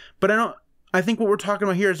 But I think what we're talking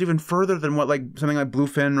about here is even further than what something like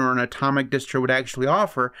Bluefin or an Atomic distro would actually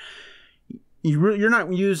offer. You're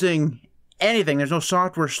not using anything. There's no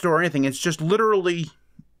software store or anything. It's just literally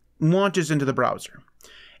launches into the browser.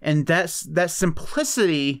 And that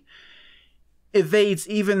simplicity evades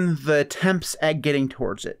even the attempts at getting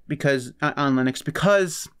towards it, because on Linux,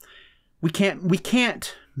 because we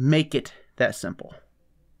can't make it that simple.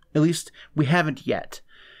 At least we haven't yet.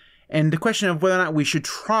 And the question of whether or not we should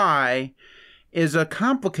try is a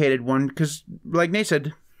complicated one, because, like Nate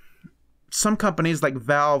said, some companies like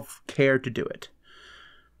Valve care to do it,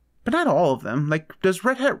 but not all of them. Like, does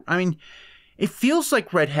Red Hat? I mean, it feels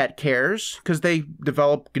like Red Hat cares because they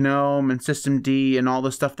develop GNOME and Systemd and all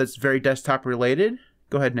the stuff that's very desktop related.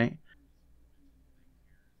 Go ahead, Nate.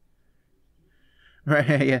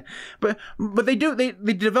 Right, yeah. But they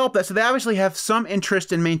develop that, so they obviously have some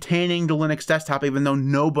interest in maintaining the Linux desktop, even though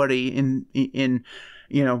nobody in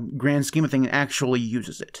grand scheme of things actually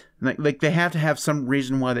uses it. Like they have to have some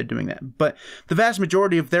reason why they're doing that. But the vast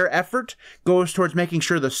majority of their effort goes towards making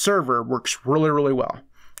sure the server works really, really well.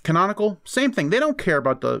 Canonical, same thing. They don't care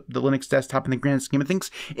about the Linux desktop in the grand scheme of things.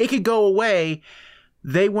 It could go away.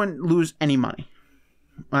 They wouldn't lose any money.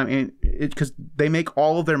 I mean, because they make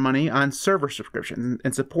all of their money on server subscription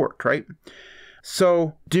and support, right?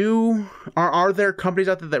 So are there companies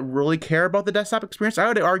out there that really care about the desktop experience? I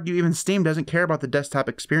would argue even Steam doesn't care about the desktop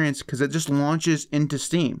experience because it just launches into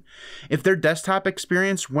Steam. If their desktop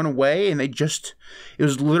experience went away and it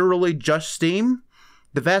was literally just Steam,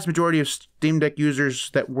 the vast majority of Steam Deck users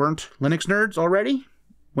that weren't Linux nerds already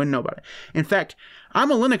wouldn't know about it. In fact,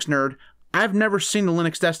 I'm a Linux nerd. I've never seen the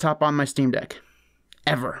Linux desktop on my Steam Deck.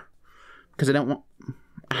 Ever. Because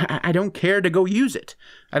I don't care to go use it.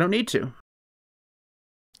 I don't need to.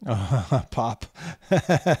 Pop.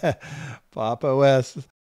 Pop OS.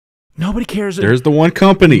 Nobody cares. There's the one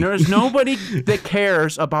company. There's nobody that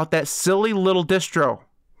cares about that silly little distro,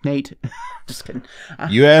 Nate. Just kidding.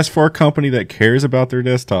 You ask for a company that cares about their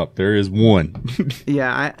desktop. There is one.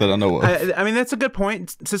 Yeah. That I know of. I mean, that's a good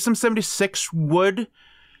point. System 76 would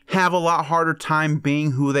have a lot harder time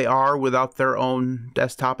being who they are without their own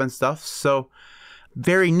desktop and stuff. So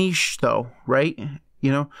very niche though, right?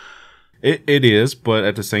 You know? It is, but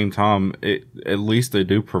at the same time, at least they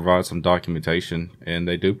do provide some documentation, and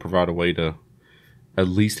they do provide a way to at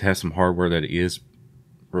least have some hardware that is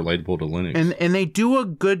relatable to Linux. And they do a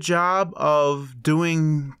good job of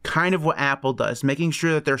doing kind of what Apple does, making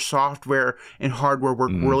sure that their software and hardware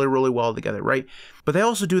work really, really well together, right? But they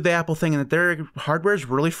also do the Apple thing in that their hardware is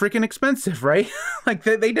really freaking expensive, right? Like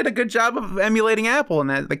they did a good job of emulating Apple, and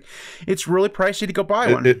that like it's really pricey to go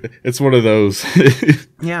buy one. It's one of those.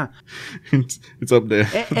 Yeah, it's up there.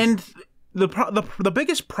 And the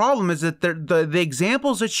biggest problem is that the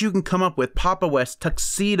examples that you can come up with, Pop! OS,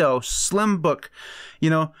 Tuxedo, Slimbook,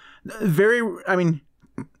 you know, I mean,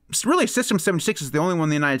 really System 76 is the only one in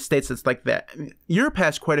the United States that's like that. Europe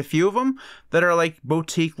has quite a few of them that are like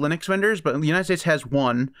boutique Linux vendors, but the United States has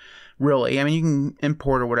one, really. I mean, you can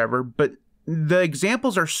import or whatever, but the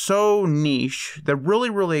examples are so niche, they're really,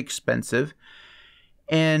 really expensive,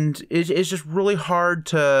 and it's just really hard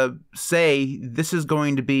to say this is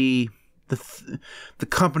going to be the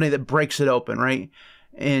company that breaks it open, right?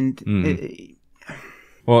 And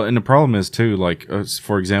well, and the problem is too, like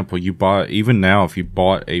for example, even now if you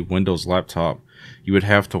bought a Windows laptop, you would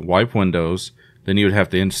have to wipe Windows, then you would have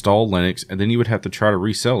to install Linux, and then you would have to try to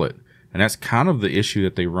resell it. And that's kind of the issue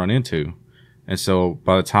that they run into. And so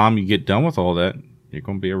by the time you get done with all that, you're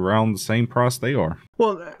going to be around the same price they are.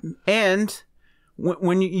 Well, and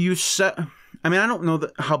when you set, I mean, I don't know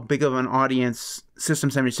how big of an audience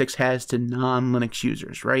System 76 has to non-Linux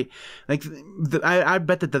users, right? Like, I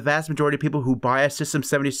bet that the vast majority of people who buy a System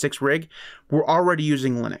 76 rig were already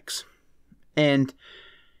using Linux. And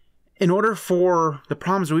in order for the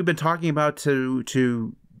problems that we've been talking about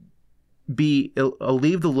to be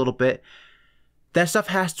alleviated a little bit, that stuff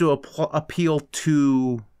has to appeal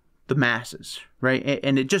to the masses, right?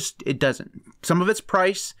 And it doesn't. Some of it's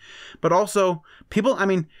price, but also people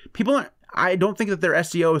I don't think that their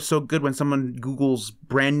SEO is so good when someone Googles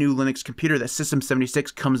brand new Linux computer that System 76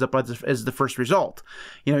 comes up as the first result.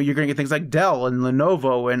 You know, you're going to get things like Dell and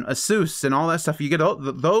Lenovo and Asus and all that stuff. You get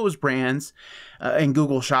those brands in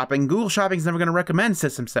Google Shopping. Google Shopping is never going to recommend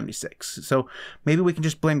System 76. So maybe we can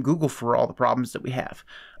just blame Google for all the problems that we have.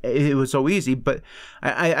 It was so easy, but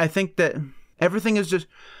I think that everything is just...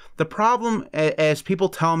 The problem, as people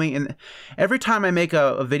tell me, and every time I make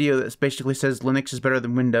a video that basically says Linux is better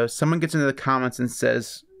than Windows, someone gets into the comments and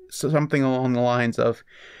says something along the lines of,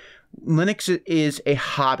 Linux is a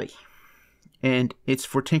hobby, and it's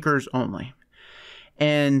for tinkerers only,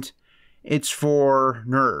 and it's for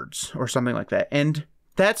nerds, or something like that. And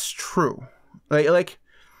that's true. Like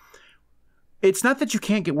it's not that you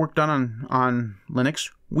can't get work done on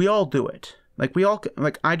Linux. We all do it.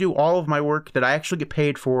 I do all of my work that I actually get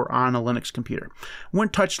paid for on a Linux computer. I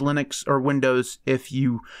wouldn't touch Linux or Windows if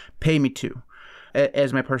you pay me to,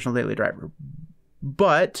 as my personal daily driver.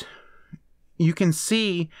 But you can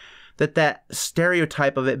see that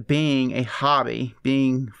stereotype of it being a hobby,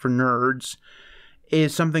 being for nerds,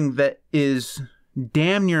 is something that is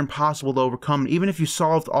damn near impossible to overcome. Even if you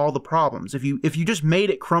solved all the problems, if you just made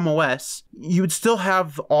it Chrome OS, you would still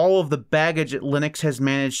have all of the baggage that Linux has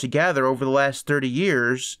managed to gather over the last 30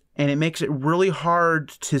 years, and it makes it really hard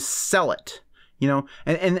to sell it, you know.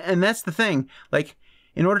 And that's the thing. Like,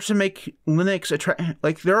 in order to make Linux attractive,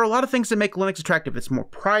 like, there are a lot of things that make Linux attractive. It's more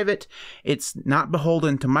private. It's not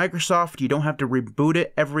beholden to Microsoft. You don't have to reboot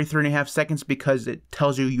it every 3.5 seconds because it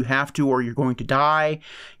tells you have to or you're going to die.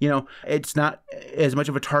 You know, it's not as much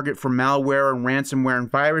of a target for malware and ransomware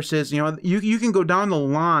and viruses. You know, you can go down the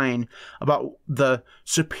line about the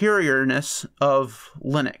superiorness of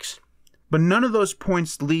Linux. But none of those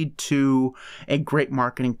points lead to a great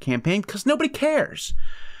marketing campaign because nobody cares.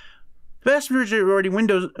 The vast majority of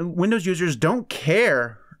Windows users don't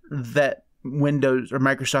care that Windows or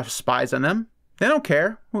Microsoft spies on them. They don't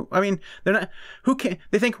care. I mean, they're not. Who can?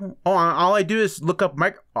 They think, oh, all I do is look up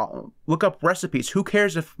recipes. Who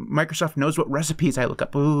cares if Microsoft knows what recipes I look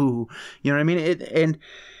up? Ooh, you know what I mean? And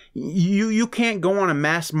you can't go on a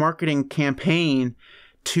mass marketing campaign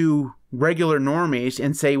to regular normies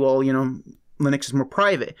and say, well, you know, Linux is more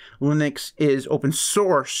private. Linux is open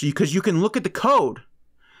source because you can look at the code.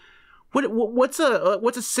 What's a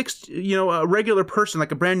a regular person,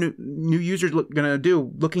 like a brand new user gonna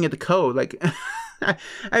do looking at the code? Like,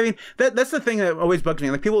 I mean, that's the thing that always bugs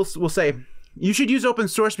me. Like, people will say, you should use open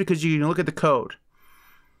source because you can look at the code.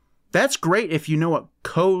 That's great if you know what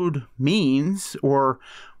code means or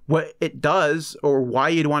what it does or why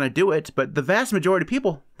you'd want to do it, but the vast majority of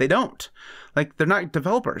people, they don't. Like, they're not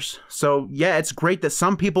developers. So yeah, it's great that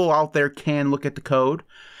some people out there can look at the code,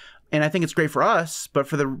 and I think it's great for us, but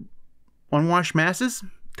for the unwashed masses,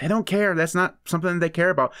 they don't care. That's not something they care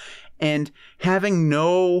about. And having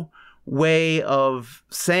no way of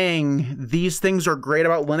saying these things are great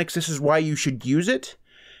about Linux, this is why you should use it,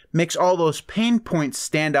 makes all those pain points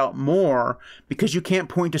stand out more, because you can't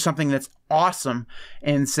point to something that's awesome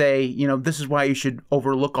and say, this is why you should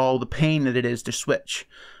overlook all the pain that it is to switch.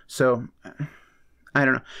 So, I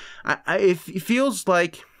don't know. It feels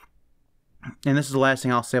like, and this is the last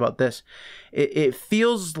thing I'll say about this, it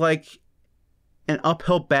feels like an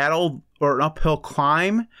uphill battle or an uphill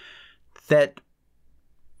climb that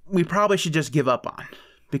we probably should just give up on.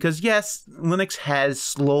 Because yes, Linux has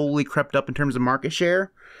slowly crept up in terms of market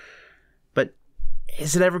share, but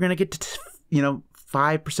is it ever going to get to 5%,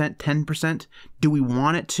 10%? Do we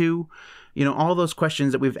want it to? All those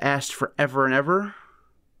questions that we've asked forever and ever,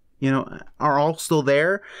 are all still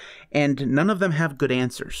there, and none of them have good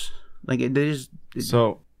answers. Like,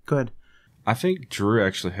 so good. I think Drew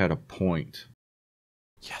actually had a point.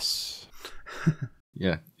 Yes.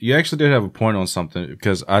 Yeah, you actually did have a point on something,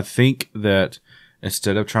 because I think that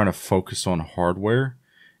instead of trying to focus on hardware,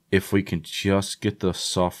 if we can just get the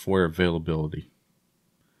software availability,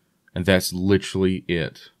 and that's literally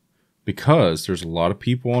it. Because there's a lot of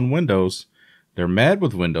people on Windows, they're mad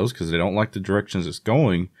with Windows because they don't like the directions it's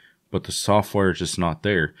going, but the software is just not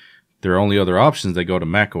there. Their only other options, they go to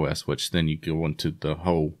macOS, which then you go into the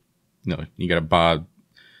whole, you got to buy,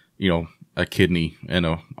 a kidney and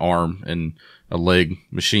an arm and a leg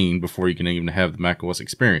machine before you can even have the macOS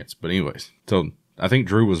experience. But anyways, so I think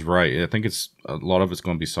Drew was right. I think a lot of it's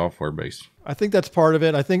going to be software based. I think that's part of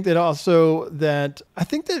it. I think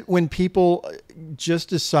that when people just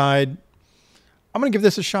decide, I'm going to give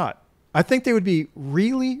this a shot, I think they would be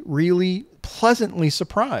really, really pleasantly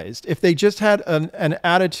surprised if they just had an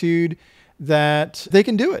attitude that they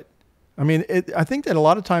can do it. I mean, I think that a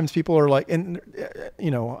lot of times people are like, and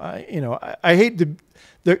I hate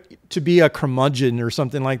to be a curmudgeon or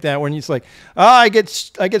something like that, when it's like, I get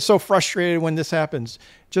so frustrated when this happens.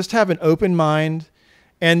 Just have an open mind,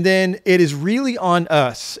 and then it is really on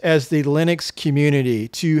us as the Linux community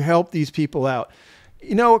to help these people out.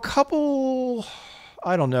 A couple,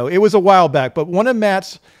 I don't know, it was a while back, but one of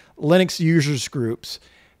Matt's Linux users groups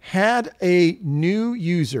had a new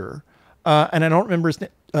user, and I don't remember his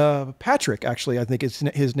name. Patrick, actually, I think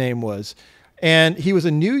his name was. And he was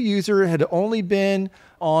a new user, had only been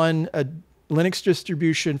on a Linux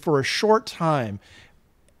distribution for a short time.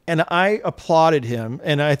 And I applauded him,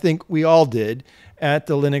 and I think we all did at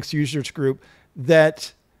the Linux users group,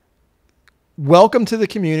 that welcome to the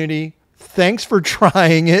community. Thanks for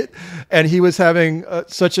trying it. And he was having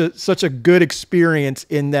such a good experience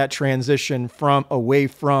in that transition away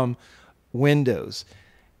from Windows.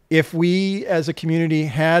 If we as a community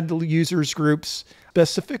had users groups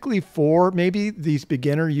specifically for maybe these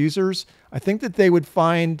beginner users, I think that they would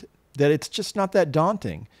find that it's just not that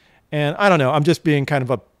daunting. And I don't know, I'm just being kind of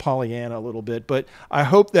a Pollyanna a little bit, but I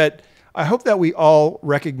hope that we all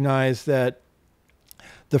recognize that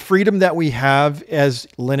the freedom that we have as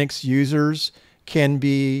Linux users can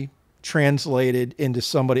be translated into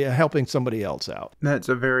helping somebody else out. That's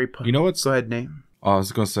a very... Go ahead, Nate. I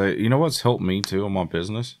was going to say, what's helped me too in my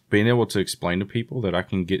business? Being able to explain to people that I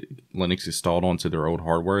can get Linux installed onto their old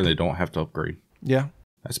hardware and they don't have to upgrade. Yeah.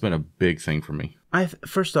 That's been a big thing for me.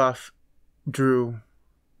 First off, Drew,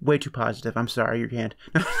 way too positive. I'm sorry, your hand.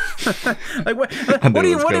 Like, what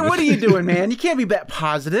are you doing, man? You can't be that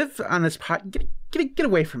positive on this Get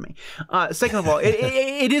away from me. Second of all,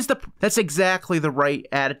 that's exactly the right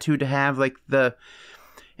attitude to have. Like,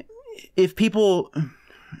 if people...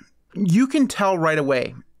 You can tell right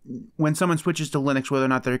away when someone switches to Linux whether or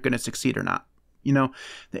not they're going to succeed or not,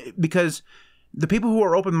 because the people who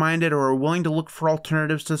are open-minded or are willing to look for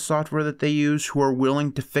alternatives to the software that they use, who are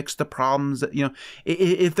willing to fix the problems that,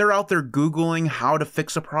 if they're out there Googling how to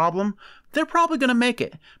fix a problem, they're probably going to make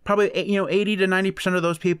it. Probably, 80 to 90% of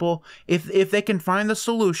those people, if they can find the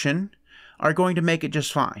solution, are going to make it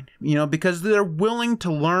just fine, because they're willing to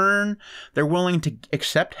learn, they're willing to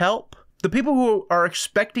accept help. The people who are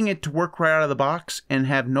expecting it to work right out of the box and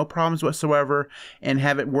have no problems whatsoever and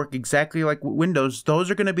have it work exactly like Windows,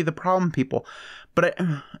 those are going to be the problem people. But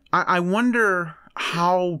I wonder,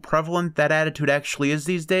 how prevalent that attitude actually is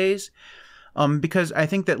these days. Because I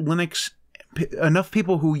think that Linux, enough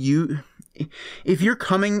people who if you're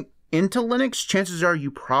coming into Linux, chances are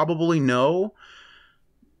you probably know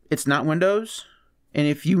it's not Windows. And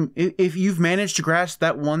if you've managed to grasp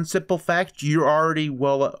that one simple fact, you're already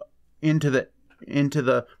well into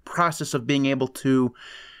the process of being able to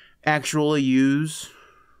actually use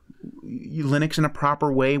Linux in a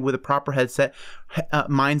proper way with a proper mindset,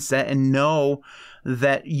 and know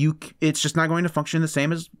that it's just not going to function the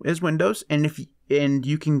same as Windows, and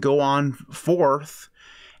you can go on forth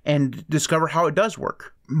and discover how it does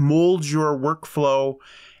work. Mold your workflow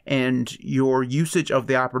and your usage of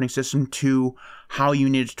the operating system to how you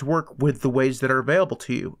need it to work with the ways that are available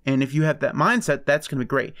to you. And if you have that mindset, that's going to be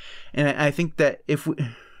great. And I think that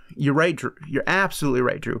you're right, Drew. You're absolutely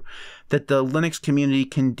right, Drew. That the Linux community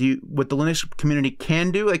can do what the Linux community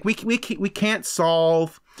can do. Like we can't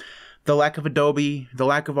solve the lack of Adobe, the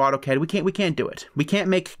lack of AutoCAD. We can't do it. We can't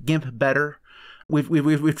make GIMP better.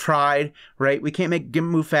 We've tried, right? We can't make GIMP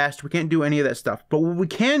move faster. We can't do any of that stuff. But what we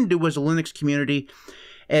can do as a Linux community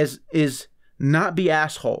is not be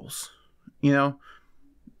assholes. You know,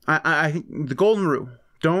 I think the golden rule: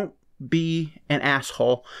 don't be an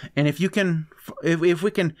asshole. And if we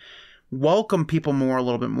can welcome people more, a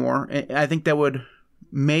little bit more, I think that would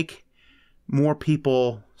make more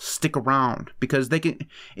people stick around, because they can,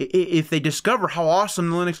 if they discover how awesome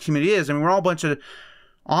the Linux community is. I mean, we're all a bunch of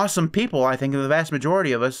awesome people. I think the vast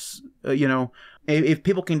majority of us, if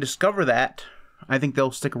people can discover that, I think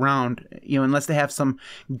they'll stick around, unless they have some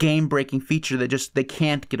game-breaking feature that they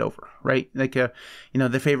can't get over, right? Like,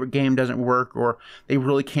 their favorite game doesn't work, or they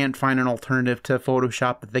really can't find an alternative to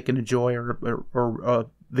Photoshop that they can enjoy, or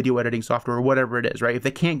video editing software, or whatever it is, right? If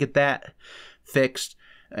they can't get that fixed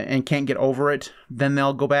and can't get over it, then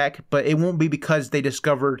they'll go back. But it won't be because they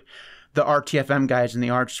discovered the RTFM guys in the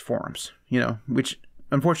Arch forums, which,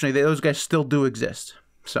 unfortunately, those guys still do exist.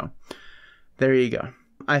 So, there you go.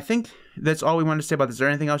 I think that's all we wanted to say about this. Is there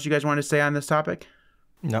anything else you guys wanted to say on this topic?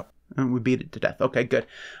 No. We beat it to death. Okay, good.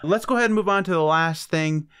 Let's go ahead and move on to the last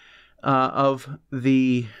thing of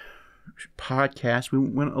the podcast. We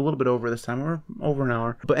went a little bit over this time. We're over an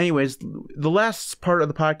hour. But anyways, the last part of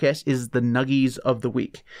the podcast is the Nuggies of the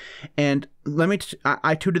week. And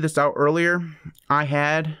I tweeted this out earlier. I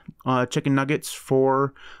had chicken nuggets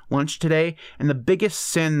for lunch today, and the biggest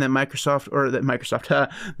sin that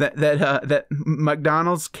that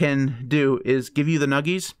McDonald's can do is give you the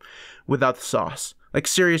Nuggies without the sauce. Like,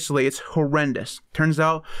 seriously, it's horrendous. Turns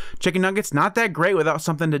out chicken nuggets not that great without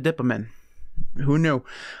something to dip them in. Who knew?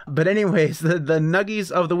 But anyways, the Nuggies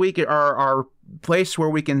of the week are our place where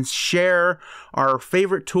we can share our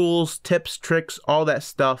favorite tools, tips, tricks, all that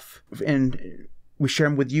stuff, and we share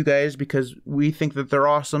them with you guys because we think that they're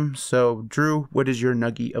awesome. So, Drew, what is your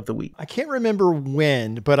Nuggie of the week? I can't remember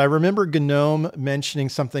when, but I remember Gnome mentioning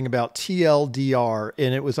something about TLDR,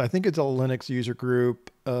 and I think it's a Linux user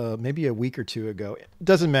group, maybe a week or two ago. It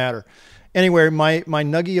doesn't matter. Anyway, my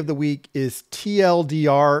Nuggie of the week is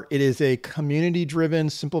TLDR. It is a community-driven,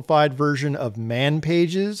 simplified version of man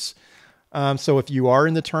pages. So if you are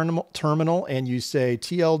in the terminal and you say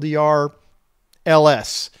TLDR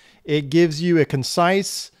ls, it gives you a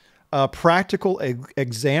concise, practical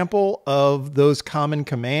example of those common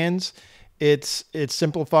commands. It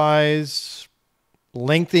simplifies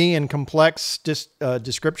lengthy and complex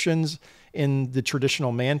descriptions in the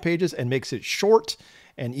traditional man pages and makes it short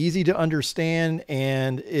and easy to understand,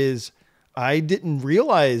 and I didn't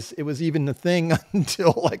realize it was even a thing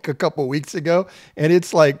until like a couple weeks ago, and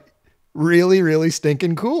it's like really, really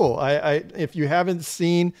stinking cool. If you haven't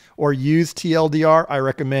seen or used TLDR, I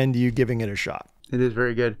recommend you giving it a shot. It is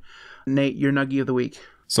very good. Nate, your Nuggie of the week.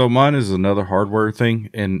 So mine is another hardware thing,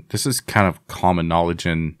 and this is kind of common knowledge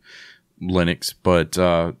in Linux, but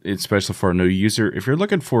especially for a new user, if you're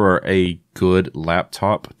looking for a good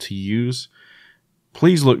laptop to use,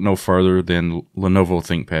 please look no further than Lenovo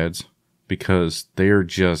ThinkPads, because they are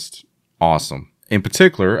just awesome. In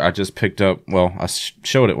particular, I just picked up, I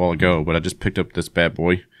showed it a while ago, but I just picked up this bad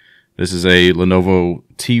boy. This is a Lenovo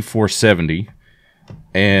T470,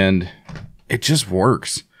 and it just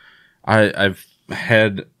works. I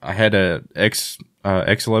had a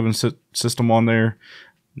X11 system on there.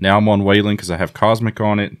 Now I'm on Wayland because I have Cosmic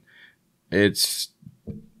on it.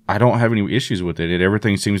 I don't have any issues with it.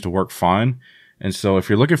 Everything seems to work fine. And so if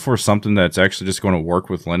you're looking for something that's actually just going to work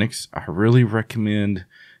with Linux, I really recommend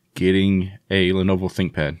getting a Lenovo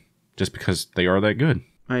ThinkPad, just because they are that good.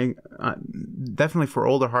 I definitely for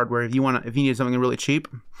older hardware, if you need something really cheap,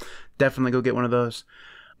 definitely go get one of those.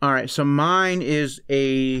 All right, so mine is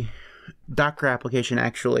Docker application,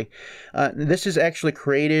 actually. This is actually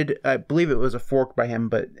created, I believe it was a fork by him,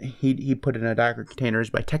 but he put in a Docker container. It's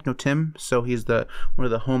by Techno Tim, so he's one of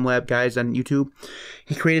the home lab guys on YouTube.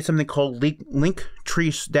 He created something called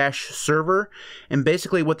Linktree-server, and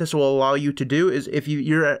basically what this will allow you to do is, if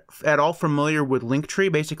you're at all familiar with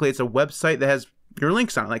Linktree, basically it's a website that has your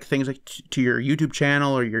links on it, like things like to your YouTube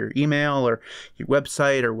channel or your email or your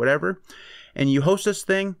website or whatever, and you host this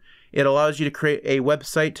thing. It allows you to create a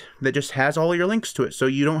website that just has all your links to it. So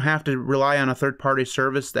you don't have to rely on a third-party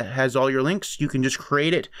service that has all your links. You can just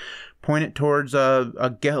create it, point it towards a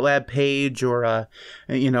GitLab page or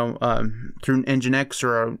through Nginx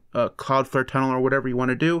or a Cloudflare tunnel or whatever you want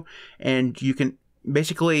to do. And you can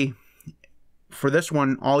basically, for this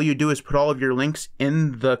one, all you do is put all of your links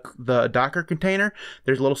in the Docker container.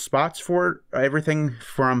 There's little spots for everything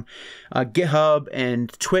from GitHub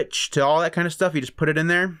and Twitch to all that kind of stuff. You just put it in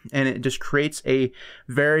there, and it just creates a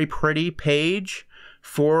very pretty page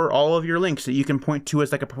for all of your links that you can point to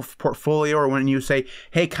as like a portfolio, or when you say,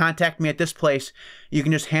 hey, contact me at this place, you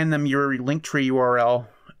can just hand them your Linktree URL,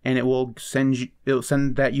 and it will send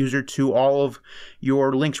that user to all of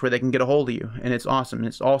your links where they can get a hold of you. And it's awesome.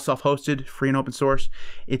 It's all self-hosted, free and open source.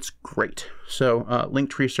 It's great. So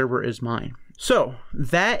Linktree server is mine. So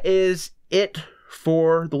that is it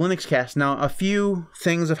for the Linux cast. Now, a few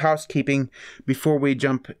things of housekeeping before we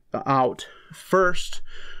jump out. First,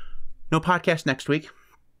 no podcast next week.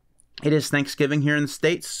 It is Thanksgiving here in the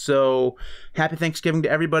States, so happy Thanksgiving to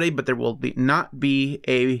everybody, but there will not be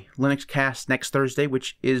a Linux cast next Thursday,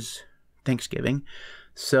 which is Thanksgiving.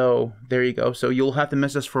 So there you go. So you'll have to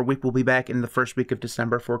miss us for a week. We'll be back in the first week of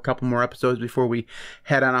December for a couple more episodes before we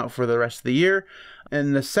head on out for the rest of the year.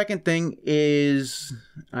 And the second thing is,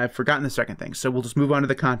 I've forgotten the second thing, so we'll just move on to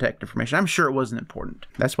the contact information. I'm sure it wasn't important.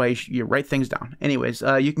 That's why you write things down. Anyways,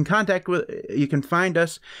 you can find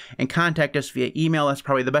us and contact us via email. That's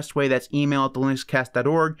probably the best way. That's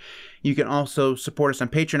email@thelinuxcast.org. You can also support us on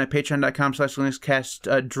Patreon at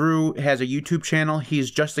patreon.com/linuxcast. Drew has a YouTube channel. He's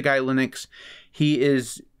Just a Guy Linux. He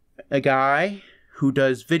is a guy who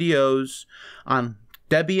does videos on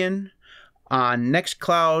Debian, on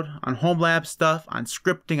Nextcloud, on home lab stuff, on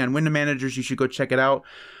scripting, on window managers. You should go check it out.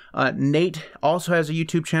 Nate also has a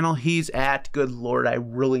YouTube channel. He's at, good Lord, I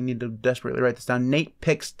really need to desperately write this down, Nate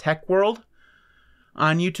Picks Tech World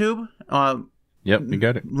on YouTube. Yep, you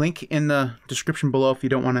got it. Link in the description below if you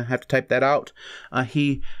don't want to have to type that out.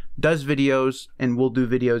 He does videos and will do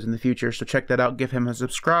videos in the future, so check that out. Give him a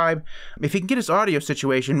subscribe. If he can get his audio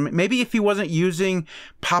situation, maybe if he wasn't using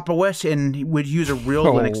Papa West and would use a real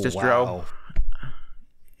Linux distro, wow,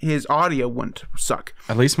 his audio wouldn't suck.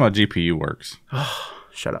 At least my GPU works.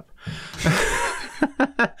 Shut up.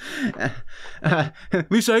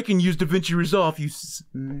 At least I can use DaVinci Resolve.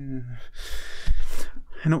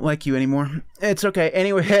 I don't like you anymore. It's okay.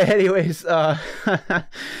 Anyways,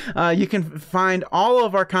 you can find all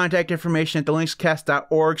of our contact information at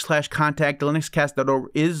thelinuxcast.org/contact.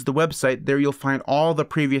 Thelinuxcast.org is the website. There you'll find all the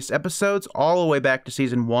previous episodes, all the way back to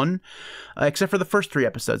season 1, except for the first 3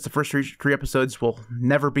 episodes. The first three episodes will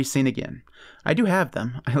never be seen again. I do have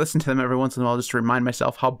them. I listen to them every once in a while just to remind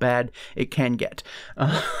myself how bad it can get.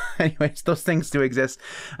 Anyways, those things do exist.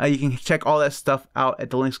 You can check all that stuff out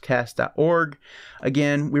at thelinuxcast.org.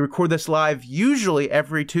 Again, we record this live usually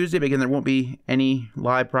every Tuesday, but again, there won't be any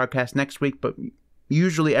live broadcast next week, but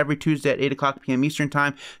usually every Tuesday at 8 o'clock p.m. Eastern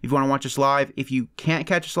Time if you want to watch us live. If you can't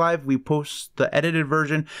catch us live, we post the edited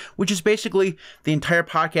version, which is basically the entire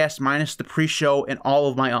podcast minus the pre-show and all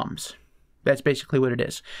of my ums. That's basically what it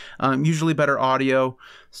is. Usually better audio,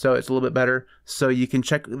 so it's a little bit better. So you can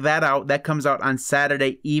check that out. That comes out on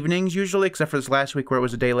Saturday evenings usually, except for this last week where it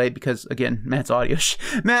was a day late because, again, Matt's audio.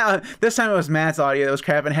 This time it was Matt's audio that was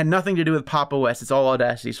crap and had nothing to do with Papa West. It's all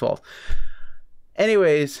Audacity's fault.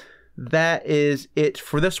 Anyways, that is it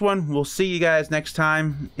for this one. We'll see you guys next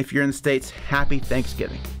time. If you're in the States, happy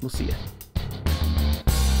Thanksgiving. We'll see you.